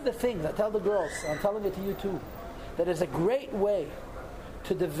 One of the things I tell the girls, I'm telling it to you too, that is a great way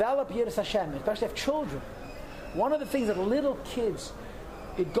to develop Yiras Hashem, especially if children. One of the things that little kids,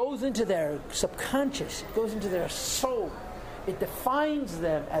 it goes into their subconscious, it goes into their soul, it defines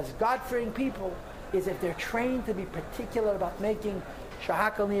them as God-fearing people, is if they're trained to be particular about making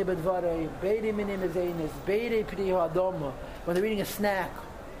shahakal niyabadvarei, beidei minim ezeinis, beidei priho adoma, when they're eating a snack,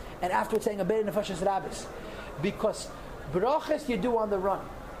 and afterwards saying a beidei nefashis rabbis. Because brachas you do on the run.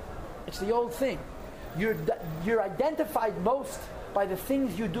 It's the old thing. You're identified most by the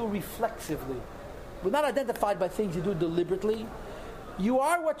things you do reflexively. We're not identified by things you do deliberately. You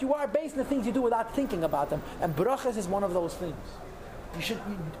are what you are based on the things you do without thinking about them. And brachas is one of those things.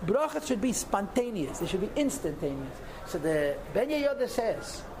 Brachas should be spontaneous. They should be instantaneous. So the Ben Yehoyada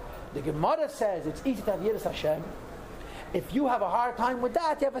says, the Gemara says, it's easy to have Yiras Hashem. If you have a hard time with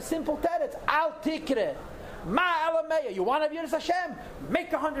that, you have a simple teretz. Al tikre. Ma alameya. You want to have Yiras Hashem?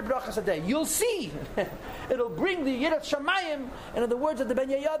 Make 100 brachas a day. You'll see. It'll bring the Yiras Shamayim, and in the words of the Ben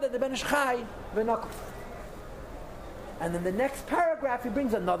Yehoyada, the Ben Ish Chai, v'nakuf. And then the next paragraph, he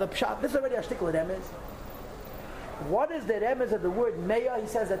brings another pshat. This is already a shtickle remez. What is the remez of the word meya? He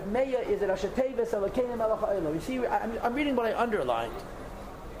says that meya is a rashatevis elokeinu melech ha'olam. You see, I'm reading what I underlined.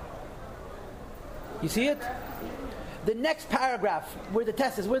 You see it? The next paragraph, where the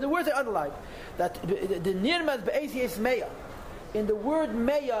test is, where the words are underlined, that the nirmaz be'esies meya. In the word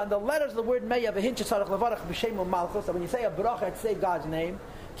meya, in the letters of the word meya, v'hin shetzarach levarach b'shem u'malchus, when you say a bracha, say God's name,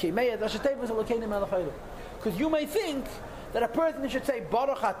 ki meya rashatevis elokeinu melech ha'olam. Because you may think that a person should say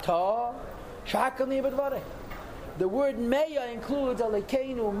Baruch Atah Shahakal Niyabadvarei. The word Meya includes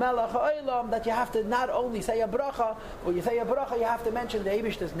Alekeinu Melech Ha'olam, that you have to not only say a bracha, but you say a bracha, you have to mention the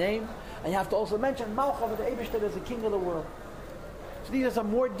Eibishter's name, and you have to also mention Malchah, the Eibishter is the king of the world. So these are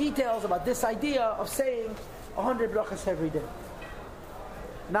some more details about this idea of saying 100 brachas every day.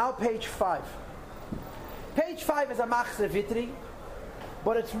 Now page 5. Page 5 is a Machzor Vitri,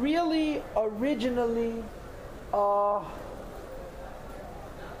 but it's really originally a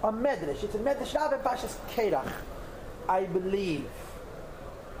medrash. It's a medrash Rav and Pashas Kerach, I believe.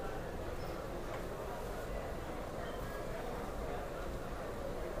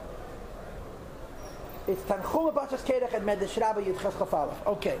 It's Tanchum Pashas Kerach and medrash Rav Yudches Chaf Aleph.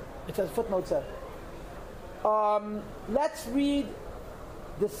 Okay, it says footnote 7. Let's read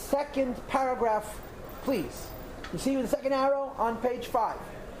the second paragraph, please. You see the second arrow on page 5.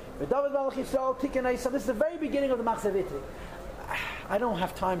 This is the very beginning of the Machzor Vitri. I don't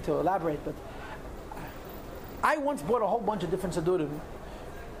have time to elaborate, but I once bought a whole bunch of different Siddurim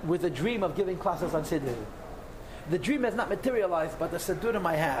with a dream of giving classes on Siddur. The dream has not materialized, but the Siddurim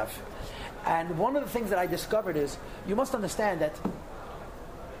I have. And one of the things that I discovered is, you must understand that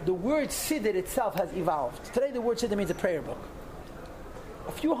the word Siddur itself has evolved. Today the word Siddur means a prayer book.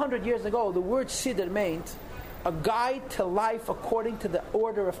 A few hundred years ago, the word Siddur meant a guide to life according to the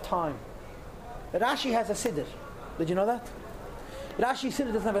order of time. Rashi has a Siddur. Did you know that? Rashi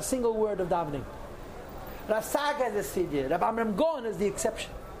Siddur doesn't have a single word of davening. Rasag has a Siddur. Rabbi Amram Gon is the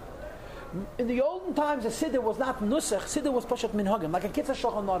exception. In the olden times, a Siddur was not Nusach. Siddur was Pashat Minhagim, like a Kitzah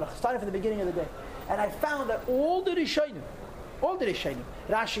Shulchan Aruch, starting from the beginning of the day. And I found that all the Rishonim,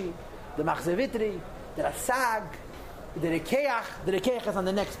 Rashi, the Machzor Vitri, the Rasag, the Rekeach is on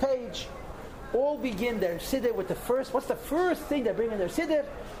the next page. all begin their siddur with the first. What's the first thing they bring in their siddur?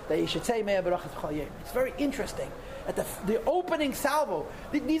 They should say Me'ah Barachas B'chol Yom. It's very interesting. At the opening salvo,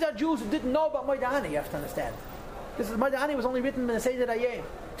 these are Jews who didn't know about Moed Ani. You have to understand. This is Moed Ani was only written in the Seder Hayom.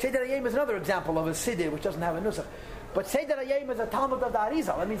 Seder Hayom is another example of a siddur which doesn't have a nusach. But Seder Hayom is a Talmud of the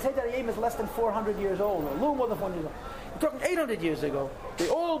Arizal. I mean, Seder Hayom is less than 400 years old, or a little more than 400 years old. We're talking 800 years ago. They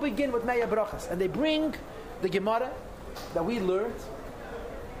all begin with Me'ah Barachas, and they bring the Gemara that we learned,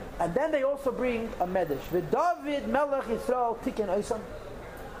 and then they also bring a Medrash. V'David Melech Yisrael Tiken Oisam.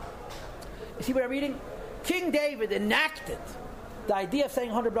 You see what I'm reading? King David enacted the idea of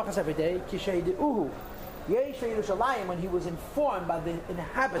saying 100 brachas every day. Kishay De'uhu Yesh Yerushalayim, when he was informed by the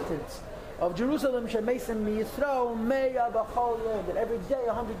inhabitants of Jerusalem, Shemesim Yisrael Me'ah B'chol Yom, that every day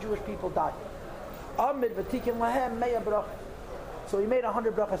 100 Jewish people died. Amid V'Tiken Lahem Me'ah Brachas. So he made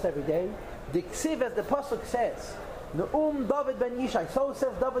 100 brachas every day. The Ksiv, as the pasuk says, Ne'um David ben Yishai, so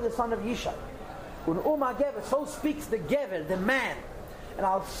says David the son of Yishai. Ne'um HaGever, so speaks the Gever, the man. And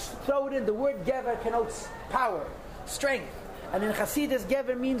I'll throw it in, the word Gever connotes power, strength. And in Hasidus,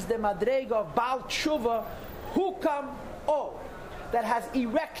 Gever means the Madrega of Baal Tshuva, Hukam O, that has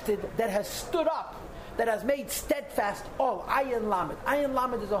erected, that has stood up, that has made steadfast all. Ayin Lamed. Ayin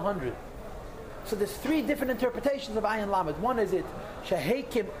Lamed is 100. So there's three different interpretations of Ayin Lamed. One is it,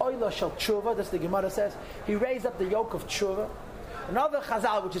 Shehekim Oila Shel Tshuva, that's the Gemara says, he raised up the yoke of Tshuva. Another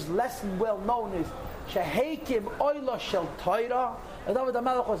Chazal, which is less well known, is Shehekim Oila Shel Torah. And David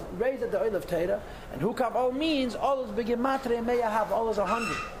HaMelech was raised at the oil of Torah. And Hukam O means all is Begimatre Me'ah have, all is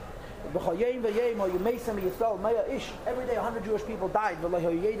 100. Every day 100 Jewish people died.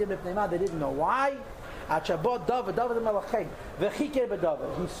 They didn't know why. He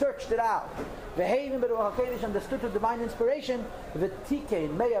searched it out. Understood the divine inspiration. And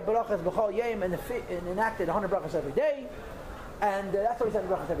enacted 100 brachas every day. And that's why he said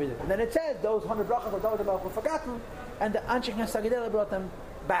brachas every day. And then it says those 100 brachas of David HaMelech were forgotten, and the Anshe Knesset Haggadah brought them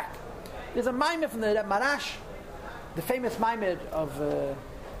back. There's a maimer from the Reb Marash, the famous maimer of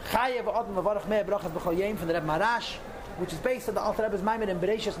Chayev Adam Mavarach Me'ah Brachas B'chol Yom from the Reb Marash, which is based on the Alter Rebbe's maimer in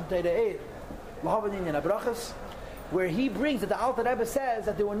Bereshis and Torah Eir, L'Havanin and Brachas, where he brings that the Alter Rebbe says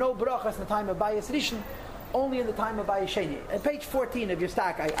that there were no brachas in the time of Bayis Rishon, only in the time of Bayis Sheni. At page 14 of your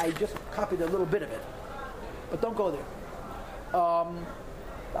stack, I just copied a little bit of it, but don't go there. The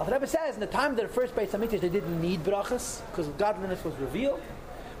Alter Rebbe says in the time of the first Beis Hamikdash they didn't need brachas because godliness was revealed.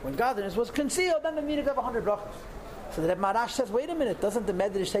 When godliness was concealed, then they needed to have 100 brachas. So the Reb Marash says, wait a minute, doesn't the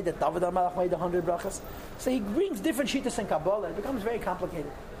Medrash say that David HaMelech made 100 brachas? So he brings different shittas in Kabbalah. It becomes very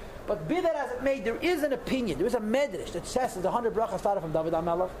complicated. But be that as it may, there is an opinion, there is a Medrash that says that the 100 brachas started from David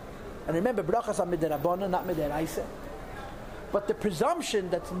HaMelech. And remember, brachas are mid'Rabbanan, not mid'Oraisa. But the presumption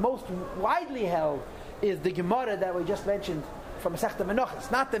that's most widely held is the Gemara that we just mentioned from Masechta Menachos,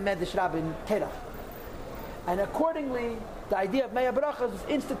 not the Medrash Rabbin Terach. And accordingly, the idea of Me'ah Barachas was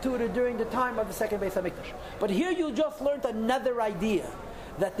instituted during the time of the second Beis Hamikdash. But here you just learned another idea,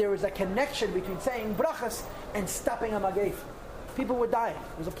 that there is a connection between saying brachas and stopping a Mageifa. People were dying.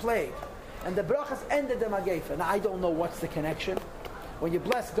 It was a plague. And the brachas ended the Mageifa. Now I don't know what's the connection. When you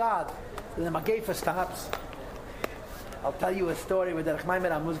bless God, then the Mageifa stops. I'll tell you a story with the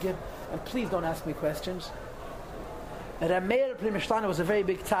Rechmaimer HaMuzgib, and please don't ask me questions. Rameir Primishlana was a very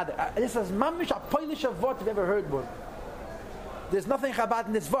big tzaddik. This is mamish a Polish of what you've ever heard one. There's nothing Chabad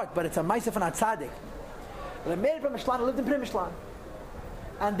in this word, but it's a Maaseh from a tzaddik. Rameir Primishlana lived in Primishlan,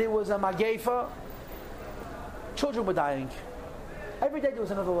 and there was a Mageifa. Children were dying. Every day there was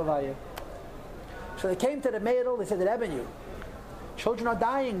another Levaya. So they came to the Meirel. They said, Rebbeinu, children are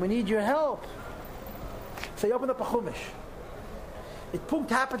dying. We need your help. So he opened up a Chumash. It punkt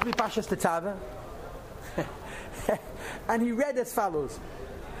happened to be Pashas Tetzaveh. And he read as follows: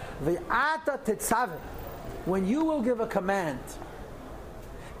 Ve'ata tetzaveh, when you will give a command,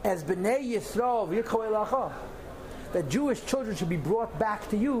 as Bnei Yisrael v'yikho elacha, that Jewish children should be brought back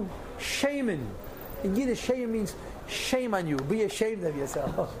to you, shaman. In Yiddish, shame means shame on you. Be ashamed of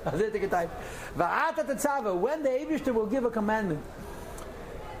yourself. Ve'ata tetzaveh, when the Eibishter will give a commandment,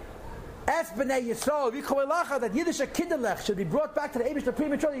 as Bnei Yisrael v'yikho elacha, that Yiddish Kinderlech should be brought back to the Eibishter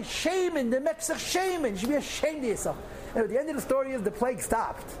prematurely, shaman, the Metzach shaman, you should be ashamed of yourself. And at the end of the story is the plague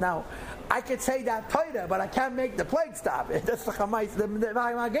stopped. Now, I could say that Torah, but I can't make the plague stop. That's the Chamais. The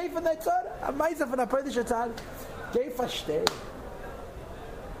gave from that Torah. A Maaseh from the Perdish Tzad. Gave versteh.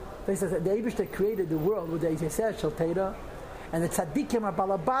 They says that the Eibishter created the world with the Eises Shel Torah, and the Tzaddikim are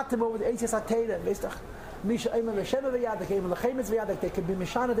balabatim over the Eises HaTorah. Weißt du, Misha Eimer V'Shemen V'Yadak, Eimer L'Chemetz V'Yadak. They could be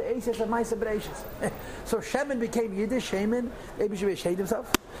Mishana the Eises and Maaseh Bereishis. So Shemen became Yiddish. Shemen. The Eibishter ashamed himself.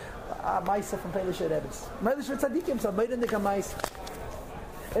 Maaseh from Perdish Rebbe's. Medrash Tzaddikim, so made in the Maaseh.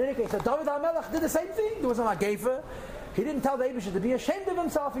 In any case, so David HaMelech did the same thing. There was a Magefa. He didn't tell the Eibishter to be ashamed of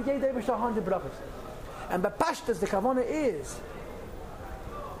himself. He gave the Eibishter 100 brachas. And by Pashtas, the Kavanah is,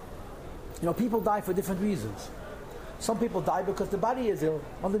 people die for different reasons. Some people die because the body is ill.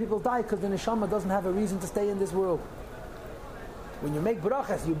 Other people die because the neshama doesn't have a reason to stay in this world. When you make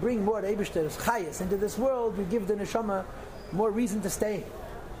brachas, you bring more Eibishter's chayas into this world, you give the neshama more reason to stay.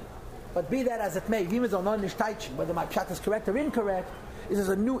 But be that as it may, whether my pshat is correct or incorrect, this is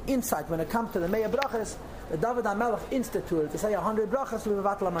a new insight when it comes to the Meya brachas. The David HaMelech instituted to say 100 brachas with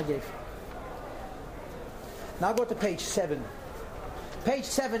Vatla Magev. Now go to page 7. Page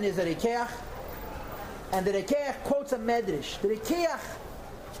 7 is the Rikeach, and the Rikeach quotes a medrash. The Rikeach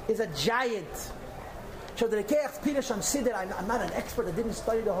is a giant. So the Rikeach's Pirush on Siddur, I'm not an expert, I didn't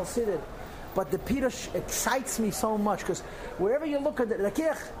study the whole Siddur, but the Pirush excites me so much, because wherever you look at the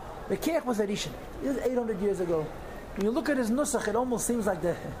Rikeach was a Rishon. This is 800 years ago. When you look at his Nusach, it almost seems like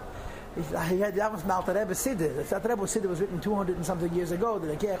he had the Avos Malta Rebbe Siddur. The Alter Rebbe Siddur was written 200 and something years ago. The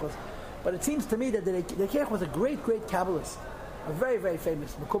Rikeach was, but it seems to me that the Rikeach was a great, great Kabbalist, a very, very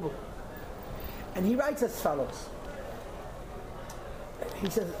famous Mekubal. And he writes as follows. He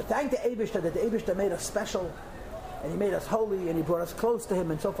says, thank the Eibishter that the Eibishter made us special, and he made us holy, and he brought us close to him,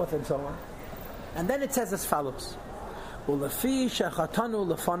 and so forth and so on. And then it says as follows. I'm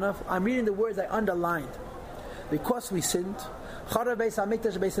reading the words I underlined. Because we sinned, Beis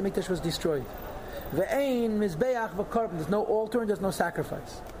HaMikdash was destroyed. There's no altar and there's no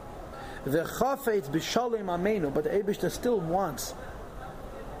sacrifice. But the Eibishter still wants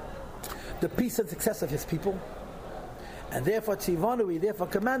the peace and success of his people. And therefore Tzivanu, he therefore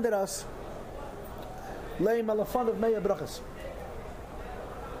commanded us Leim alafan of Meya brachas.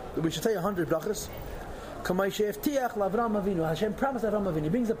 We should say 100 brachas. Kamay she'evtiach l'Avram Avinu. Hashem promised Avram Avinu. He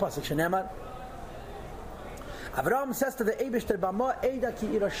brings the pasuk Shenemar. Avram says to the Eibishter, Bama Eida ki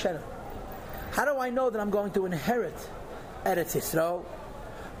irashena. How do I know that I'm going to inherit Eretz Yisrael?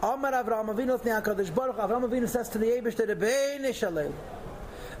 Amar Avram Avinu l'fnei HaKadosh Baruch. Avram Avinu says to the Eibishter, Rebbeinu Shalel,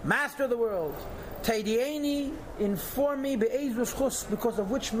 Master of the world, Teidieni, inform me be'ezus chus, because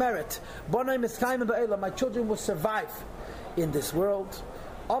of which merit Bonai Miskayim ba'ela, my children will survive in this world.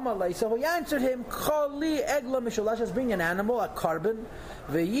 Amalei, so he answered him, Choli egla mishulash, let's bring an animal, a carbon.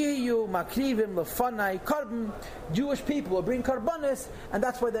 Ve'yiyu makrivim lefanai, carbon. Jewish people will bring karbonis, and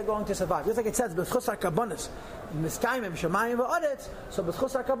that's where they're going to survive. Just like it says, b'schus karbonis, miskayim shemayim va'aretz. So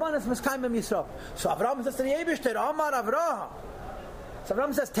b'schus karbonis, miskayim Yisrael. So Avraham says to the Eibishter, Amar Avraham. So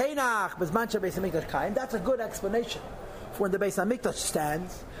Avraham says, Teinach b'zman shebeis hamikdash kaim. That's a good explanation for when the Beis Hamikdash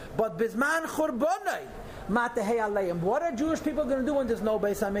stands. But b'zman churbonai, what are Jewish people going to do when there's no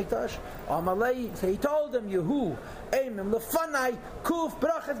Beis HaMikdash? Amalei, so he told them, Yehu, Eimim, Lefanai, Kuf,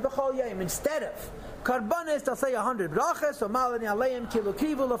 Brachas, B'chol Yem. Instead of Karbanis, they'll say 100 Brachas, so Malani Aleim, Kilu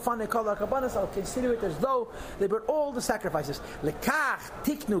Kivu, Lefanai, Kol HaKarbanis, I'll consider it as though they brought all the sacrifices. Lekach,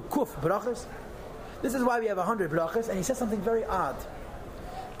 Tiknu, Kuf, Brachas. This is why we have 100 Brachas, and he says something very odd.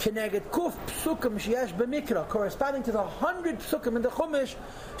 Keneged Kuf Psukim Sheyesh B'Mikra, corresponding to the 100 Psukim in the Chumash,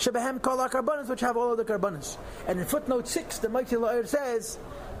 Shebehem Kol HaKarbanis, which have all of the Karbanis. And in footnote 6, the Mighty Lawyer says,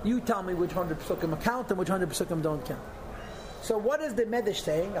 you tell me which 100 Psukim count and which 100 Psukim don't count. So what is the Medrash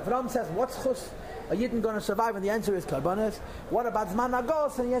saying? Avram says, what's Chus? Are Yidden going to survive? And the answer is Karbanis. What about Zman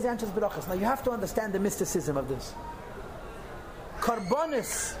Agos? And he has the answer is Berachas. Now you have to understand the mysticism of this.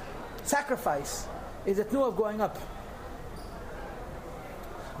 Karbanis, sacrifice, is a tnu of going up.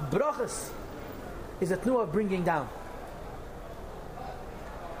 Brachas is a tnu of bringing down.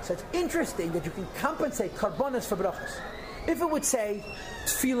 So it's interesting that you can compensate karbonis for brachas. If it would say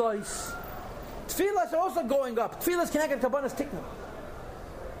tfilos are also going up. Tfilos connected karbonis tikna.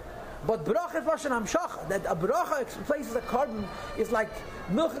 But brachas lashon hamshacha, that a bracha replaces a carbon is like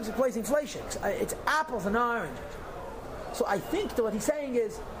milk replacing inflation. It's apples and oranges. So I think that what he's saying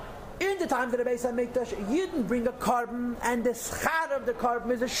is, in the time of the Beis HaMikdash, you didn't bring a carbon, and the schar of the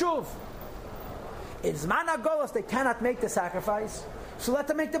carbon is a shuv. In Zman HaGolos, they cannot make the sacrifice, so let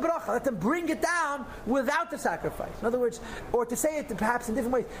them make the bracha. Let them bring it down without the sacrifice. In other words, or to say it perhaps in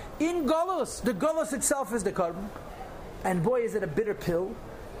different ways, in Golos, the Golos itself is the carbon, and boy, is it a bitter pill.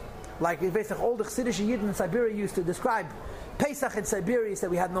 Like basically all the Chassidish Yidden in Siberia used to describe Pesach in Siberia. He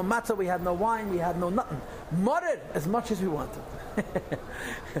said we had no matzah, we had no wine, we had no nothing. Muttered as much as we wanted.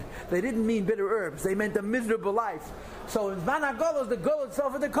 They didn't mean bitter herbs, they meant a miserable life. So in Zman HaGolos, the Golos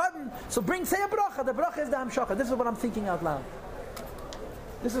itself is the carbon. So say a bracha. The bracha is the hamshacha. This is what I'm thinking out loud.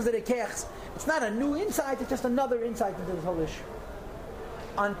 This is the Rikeach. It's not a new insight, it's just another insight into this whole issue.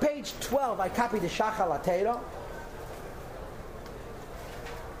 On page 12, I copied the Shachar LaTeira.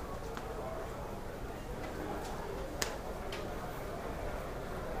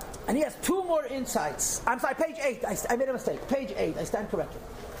 And he has two more insights. I'm sorry, page 8. I made a mistake. Page 8. I stand corrected.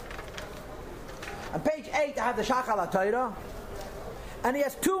 On page 8, I have the Shach al HaTorah. And he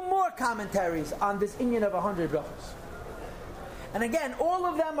has two more commentaries on this inyan of 100 brachas. And again, all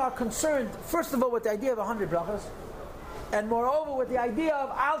of them are concerned, first of all, with the idea of 100 brachas, and moreover, with the idea of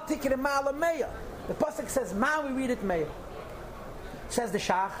Al Tikra Ma'ala Meya. The pasuk says Ma, we read it Meya. Says the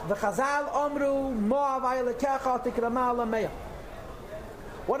Shach, V'chazal Omru Mo Havai Lekecha Al Tikra Ma'ala Meya.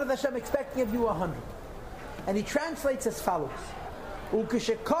 What is Hashem expecting of you? 100. And he translates as follows: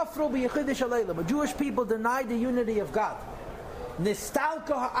 Ukeshekafru b'Yechidish Aleilam. The Jewish people denied the unity of God.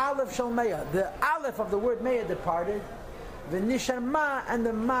 Nistalko ha'alef shel Meya. The aleph of the word Meya departed. The nishar Ma, and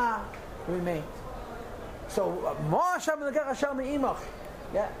the Ma remained. So Ma Hashem Lekech Hashem Imach.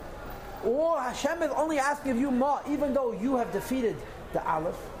 Yeah. Or Hashem is only asking of you Ma, even though you have defeated the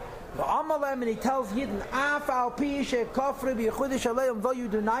aleph. And he tells Yidden, Af al pi shekafru b'Yechidish Aleilam. Though you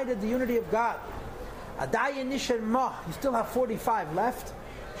denied the unity of God. Adaya nishar Ma. You still have 45 left.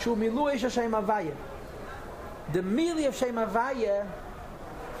 Shu milu ish Hashem Avaya. The mili of Shem Havaya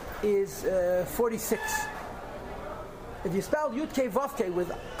is 46. If you spell Yud-Kei Vav-Kei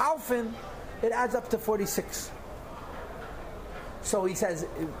with Alfin, it adds up to 46. So he says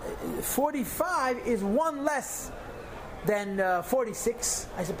 45 is one less than 46,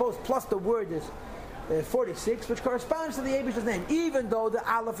 I suppose, plus the word is 46, which corresponds to the Eibish's name, even though the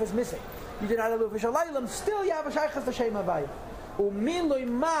Aleph is missing. You did not Aleph Shalaylam, still you have a Shaykhas to Shem Havaya. Umiloi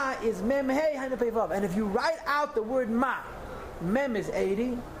Ma is Mem Hey Hanapei Vav. And if you write out the word Ma, Mem is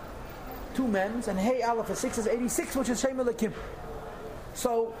 80, two Mems, and Hey Aleph is 6 is 86, which is Shem Elokim.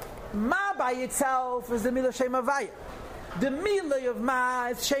 So Ma by itself is the Milah Shem Havaya. The Milah of Ma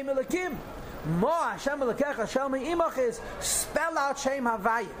is Shem Elokim. Ma Hashem Elokecha Hashem Imach is spell out Shem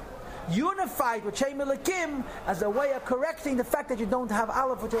Havaya, unified with Shem Elokim as a way of correcting the fact that you don't have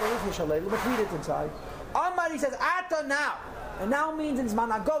Aleph which is Shalei. Let's read it inside. Amar, he says Ata now. And now means in Zman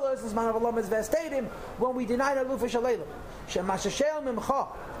HaGolos, in Zman HaValomas V'Estadim, when we deny the Lufa Shaleilim. Shemashashel Mimcha.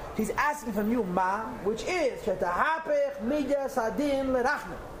 He's asking from you, Ma, which is, Shetahapech Midas Adin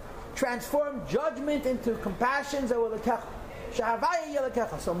Lerachme. Transform judgment into compassion, Zawelekecha. Shehavaya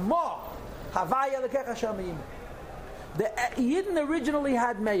Yelekecha. So, Ma, Havaya Yelekecha Shamayim. The Yidden originally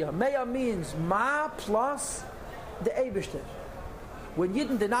had Meya. Meya means Ma plus the Eibishter. When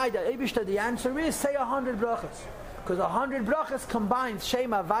Yidden denied the Eibishter, the answer is, say 100 brachas. Because 100 brachas combines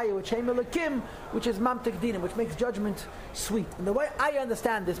Shem Havaya with Shem Elokim, which is Mamtek Dinim, which makes judgment sweet. And the way I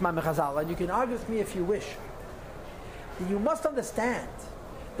understand this, Ma'ameh Chazal, and you can argue with me if you wish, you must understand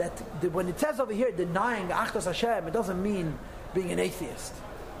that when it says over here denying Achdus Hashem, it doesn't mean being an atheist.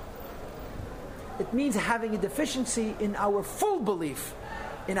 It means having a deficiency in our full belief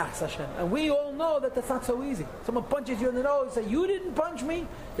in Achdus Hashem. And we all know that that's not so easy. Someone punches you in the nose, say, you didn't punch me,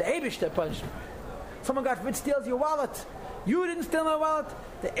 the Eibishter punched me. Someone got rich, steals your wallet. You didn't steal my wallet.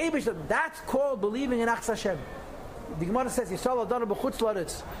 The Eibishter. That's called believing in Achdus Hashem. The Gemara says, Yisrael adonu b'chutz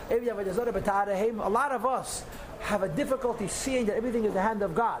la'aretz. A lot of us have a difficulty seeing that everything is the hand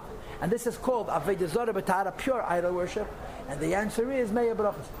of God. And this is called Avodah Zarah b'tahara, pure idol worship. And the answer is Meya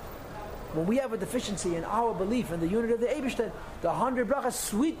brachas. When we have a deficiency in our belief in the unity of the Eibishter, the 100 brachas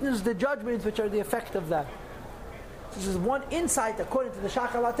sweetens the judgments which are the effect of that. This is one insight, according to the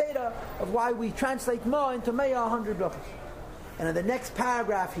Shach al HaTorah, of why we translate Ma into Meya 100 brachas. And in the next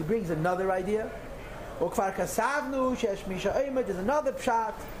paragraph, he brings another idea. Ukvar kasavnu shesh misha oimed is another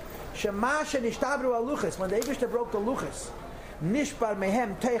pshat. Shema shenishtabru aluchis, when the Eibishter broke the luchis, nishbar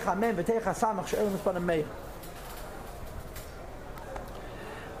mehem teicha mem v'teicha samach she'elim mispanim meya.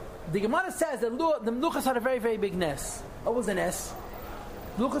 The Gemara says that the luchis had a very, very big nes. What was the nes?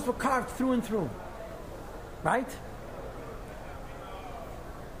 Luchis were carved through and through. Right?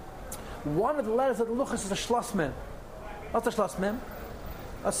 One of the letters of the luchas is a shlos mem. What's a shlos mem?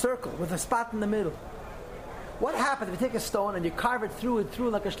 A circle with a spot in the middle. What happens if you take a stone and you carve it through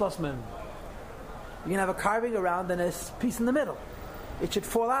like a shlos mem? You can have a carving around and a piece in the middle. It should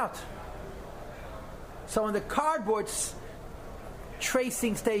fall out. So in the cardboard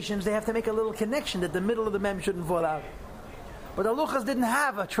tracing stations, they have to make a little connection that the middle of the mem shouldn't fall out. But the luchas didn't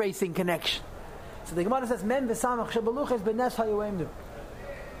have a tracing connection. So the Gemara says, Mem v'samach shebeluchas b'nes hayoemnu.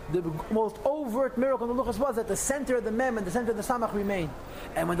 The most overt miracle in the luchas was that the center of the mem and the center of the samach remained.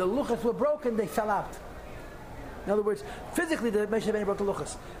 And when the luchas were broken, they fell out. In other words, physically the Moshe Rabbeinu broke the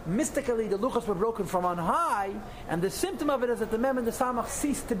luchas. Mystically, the luchas were broken from on high, and the symptom of it is that the mem and the samach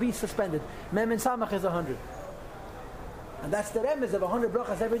ceased to be suspended. Mem and samach is 100. And that's the remez of 100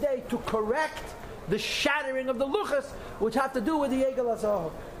 brachas every day to correct the shattering of the luchas, which have to do with the Egel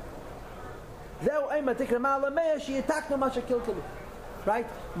HaZahav. Right?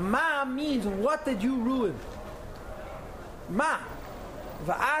 Ma means, what did you ruin? Ma.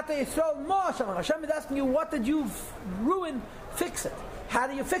 Va'ata Yisrael Mo Hashem. Hashem is asking you, what did you ruin? Fix it. How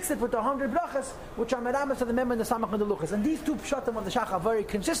do you fix it? With the 100 brachas, which are meramas of the member and the samach and the luchas. And these two pshatim of the shach are very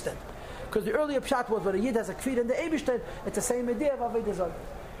consistent. Because the earlier pshat was where a yid has a kfir in the Eibishter, it's the same idea of Avodah Zarah.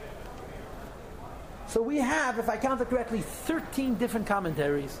 So we have, if I counted correctly, 13 different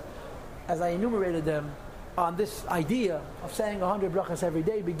commentaries, as I enumerated them, on this idea of saying 100 brachas every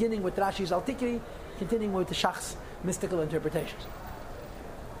day, beginning with Rashi's Al-Tikri, continuing with the shach's mystical interpretations.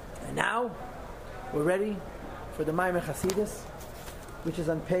 And now, we're ready for the Maimer Chasidus, which is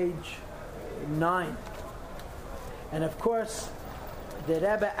on page 9. And of course, the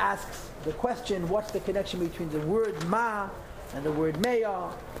Rebbe asks the question, what's the connection between the word ma and the word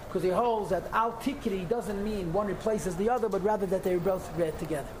meya? Because he holds that al-tikri doesn't mean one replaces the other, but rather that they're both read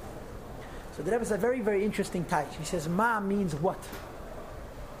together. So the Rebbe is a very, very interesting type. He says ma means what?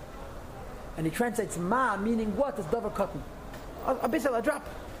 And he translates ma meaning what as davar cotton. A drop.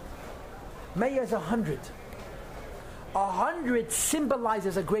 Meya is 100. 100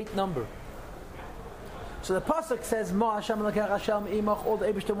 symbolizes a great number. So the pasuk says, "Ma Hashem Elokecha Hashem imach." All the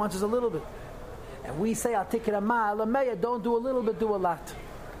Eibishter wants is a little bit, and we say, "Al tikra ma lameya." Don't do a little bit, do a lot.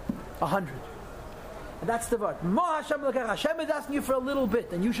 100, and that's the word. Ma Hashem Elokecha Hashem is asking you for a little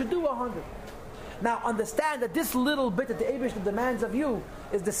bit, and you should do 100. Now understand that this little bit that the Eibishter demands of you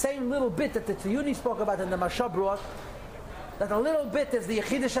is the same little bit that the Tziyuni spoke about in the Mashah brought. That a little bit is the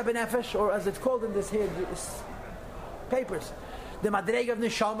Yechidah Shabenefesh, or as it's called in this papers, the Madrega of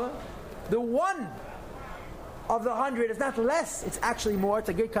Neshama. The one of the 100 is not less, it's actually more. It's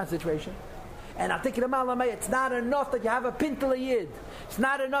a great concentration. And I think it's not enough that you have a pintel yid. It's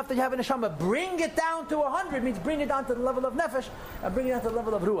not enough that you have a neshama. Bring it down to 100 means bring it down to the level of nefesh and bring it down to the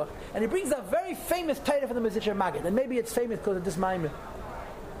level of ruach. And he brings a very famous title for the Mezritcher Maggid, and maybe it's famous because of this maimer.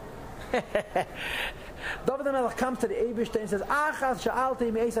 David HaMelech comes to the Eibishter and says, "Achaz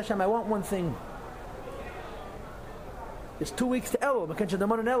sha'alti me'es Hashem." I want one thing. It's 2 weeks to Elul. Mekensha the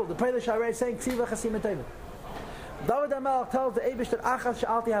Mon and Elul. The Prelude Sharei is saying, "Ksiva chasim etayim." David HaMelech tells the Eibush that Achaz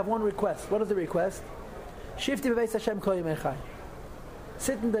sha'alti have one request. What is the request? Shifti b'veis Hashem kol yemei chai.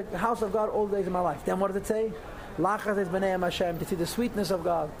 Sit in the house of God all the days of my life. Then what does it say? Lachaz es b'nei Hashem, to see the sweetness of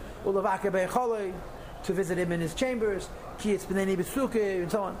God. Ulavake be'cholei, to visit Him in His chambers. Ki es b'nei b'suke,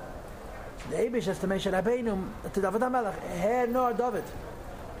 and so on. The Eibush says to Moshe Rabbeinu, to David HaMelech, "Hey, no, David,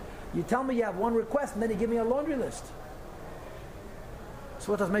 you tell me you have one request, and then you give me a laundry list."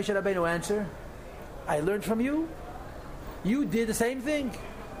 So what does Moshe Rabbeinu answer? I learned from you. You did the same thing.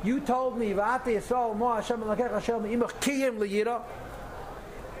 You told me, all I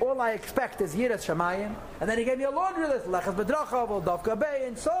expect is Yiras Shamayim, and then he gave me a laundry list, Lechas Bedrachav, Dovka Bey,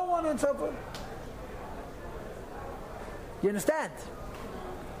 and so on and so forth. You understand?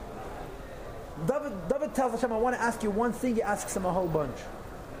 David tells Hashem, "I want to ask you one thing." He asks him a whole bunch.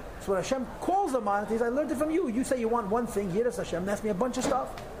 So when Hashem calls him on it, he says, "I learned it from you. You say you want one thing, Yiras Hashem, and ask me a bunch of stuff."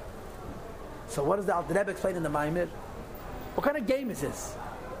 So what does the Alter Rebbe explain in the Maimir? What kind of game is this?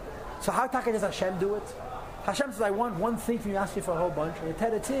 So how does Hashem do it? Hashem says, "I want one thing from you, ask you for a whole bunch." And the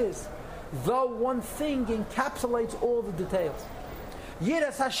teretz is, though one thing encapsulates all the details,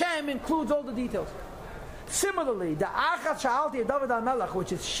 Yiras Hashem includes all the details. Similarly, the Achaz Sha'alti David HaMelech,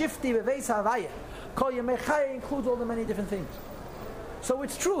 which is Shifti B'veis Havaya, Kol Yemei Chai, includes all the many different things. So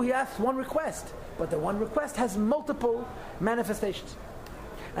it's true, he asks one request, but the one request has multiple manifestations.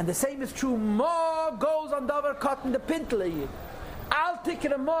 And the same is true, more goes on Davar Cotton, the Pintel Yid. Al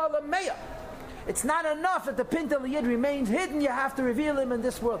Tikra More Lameya. It's not enough that the Pintel Yid remains hidden, you have to reveal him in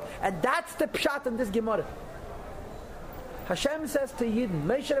this world. And that's the pshat in this Gemara. Hashem says to Yidden,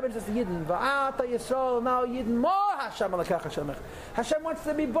 Moshe Rabbeinu says to Yidden, Va'ata Yisrael, now Yidden, more Hashem Elokecha Hashem. Hashem wants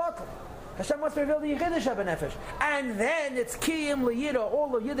to be bottled. Hashem wants to reveal the Yechidah Shabenefesh. And then it's Kiyim L'Yida,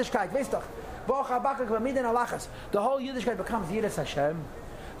 all of Yiddishkeit, weißt doch, Boch HaBakak V'Midin Alachas. The whole Yiddishkeit becomes Yiras Hashem.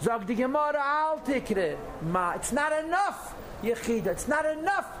 Zog the Gemara Al Tikre. Ma, it's not enough, Yechidah, it's not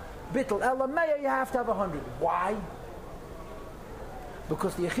enough. Bittul, Elameya, you have to have 100. Why?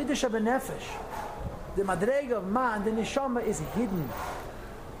 Because the Yechidah Shabenefesh, the Madrega of Ma and the Neshama is hidden.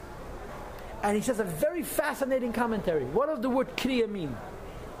 And he says a very fascinating commentary. What does the word Kriya mean?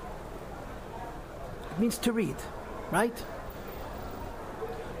 It means to read, right?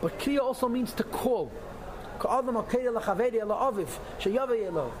 But Kriya also means to call. So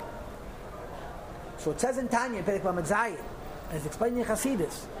it says in Tanya, in Perek Lamed Zayin, and it's explained in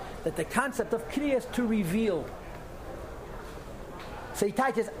Chassidus, that the concept of Kriya is to reveal. So he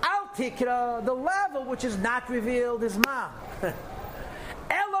touches Al Tikra, the level which is not revealed is Ma.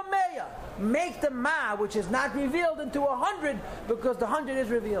 Elameya, make the ma, which is not revealed, into 100 because the 100 is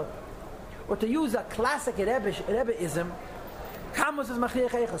revealed. Or to use a classic Rebbeism,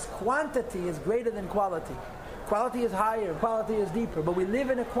 quantity is greater than quality. Quality is higher, quality is deeper, but we live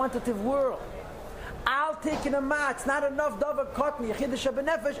in a quantitative world. I'll take in a ma, it's not enough davar kotni, yechidah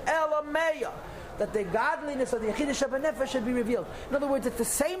shabenefesh, ela meya, that the godliness of the yechidah shabenefesh should be revealed. In other words, it's the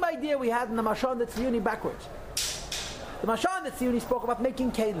same idea we had in the Mashon that's Tziyuni backwards. The Mashon that Tziyuni spoke about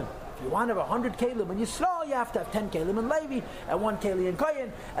making kelim. If you want to have 100 kelim in Yisrael, you have to have 10 kelim in Levi, and 1 keli in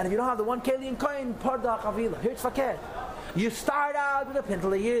Kohen, and if you don't have the 1 keli in Kohen, parda chavila. Here it's fakir. You start out with a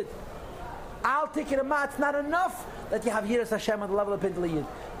pintel yid. I'll take it a mat. It's not enough that you have Yiras Hashem at the level of pintel yid.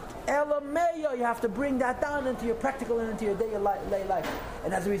 Elameya, you have to bring that down into your practical and into your daily life.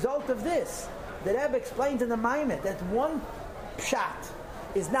 And as a result of this, the Rebbe explains in the Maimed that one pshat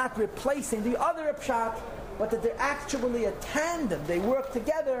is not replacing the other pshat, but that they're actually a tandem. They work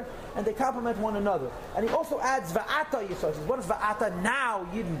together and they complement one another. And he also adds va'ata yisod. What is va'ata now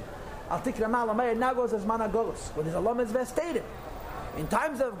yidin? I'll take it a now goes as managolos. When there's a lamed vestadim. In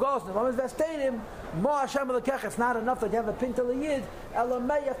times of Gos, the lamed vestadim, mo Hashem l'kech. It's not enough that you have a pintel yid.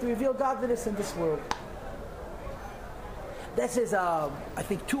 Elamei, you have to reveal godliness in this world. This is I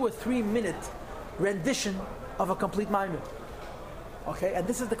think 2 or 3 minute rendition of a complete Maimed. Okay, and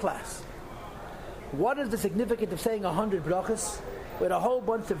this is the class. What is the significance of saying 100 brachas with a whole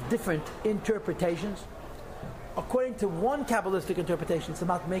bunch of different interpretations? According to one Kabbalistic interpretation, it's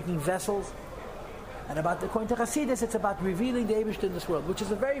about making vessels, and according to Hasidus, it's about revealing the Eibishter in this world, which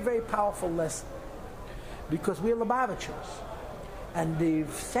is a very, very powerful lesson, because we're Lubavitchers, and the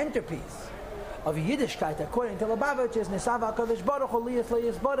centerpiece of Yiddishkeit, according to Lubavitch, is Nisav HaKadosh Baruch Hu Liyas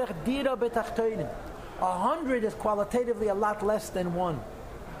Liyas Baruch Dira B'Tachtoinim. 100 is qualitatively a lot less than 1,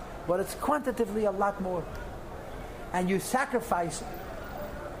 but it's quantitatively a lot more, and you sacrifice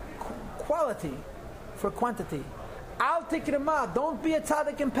quality for quantity. Al tikrima, don't be a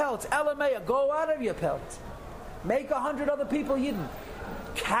tzaddik in pelts. Elameya, go out of your pelts. Make 100 other people yidden.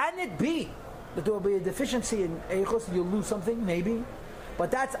 Can it be that there will be a deficiency in eichos, you'll lose something? Maybe. But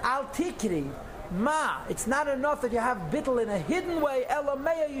that's al tikri. Ma, it's not enough that you have bittul in a hidden way.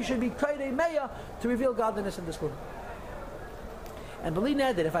 Elameya, you should be kaidei meya to reveal godliness in this world. And believe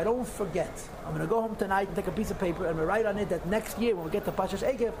me, that if I don't forget, I'm going to go home tonight and take a piece of paper and write on it that next year when we get to Pashas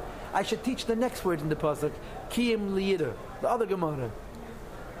Ekev, I should teach the next words in the pasuk, Kiyim Liyidah, the other Gemara.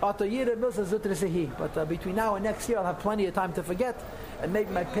 But between now and next year, I'll have plenty of time to forget, and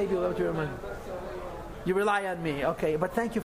maybe my baby will be able to remind me. You rely on me, okay? But thank you.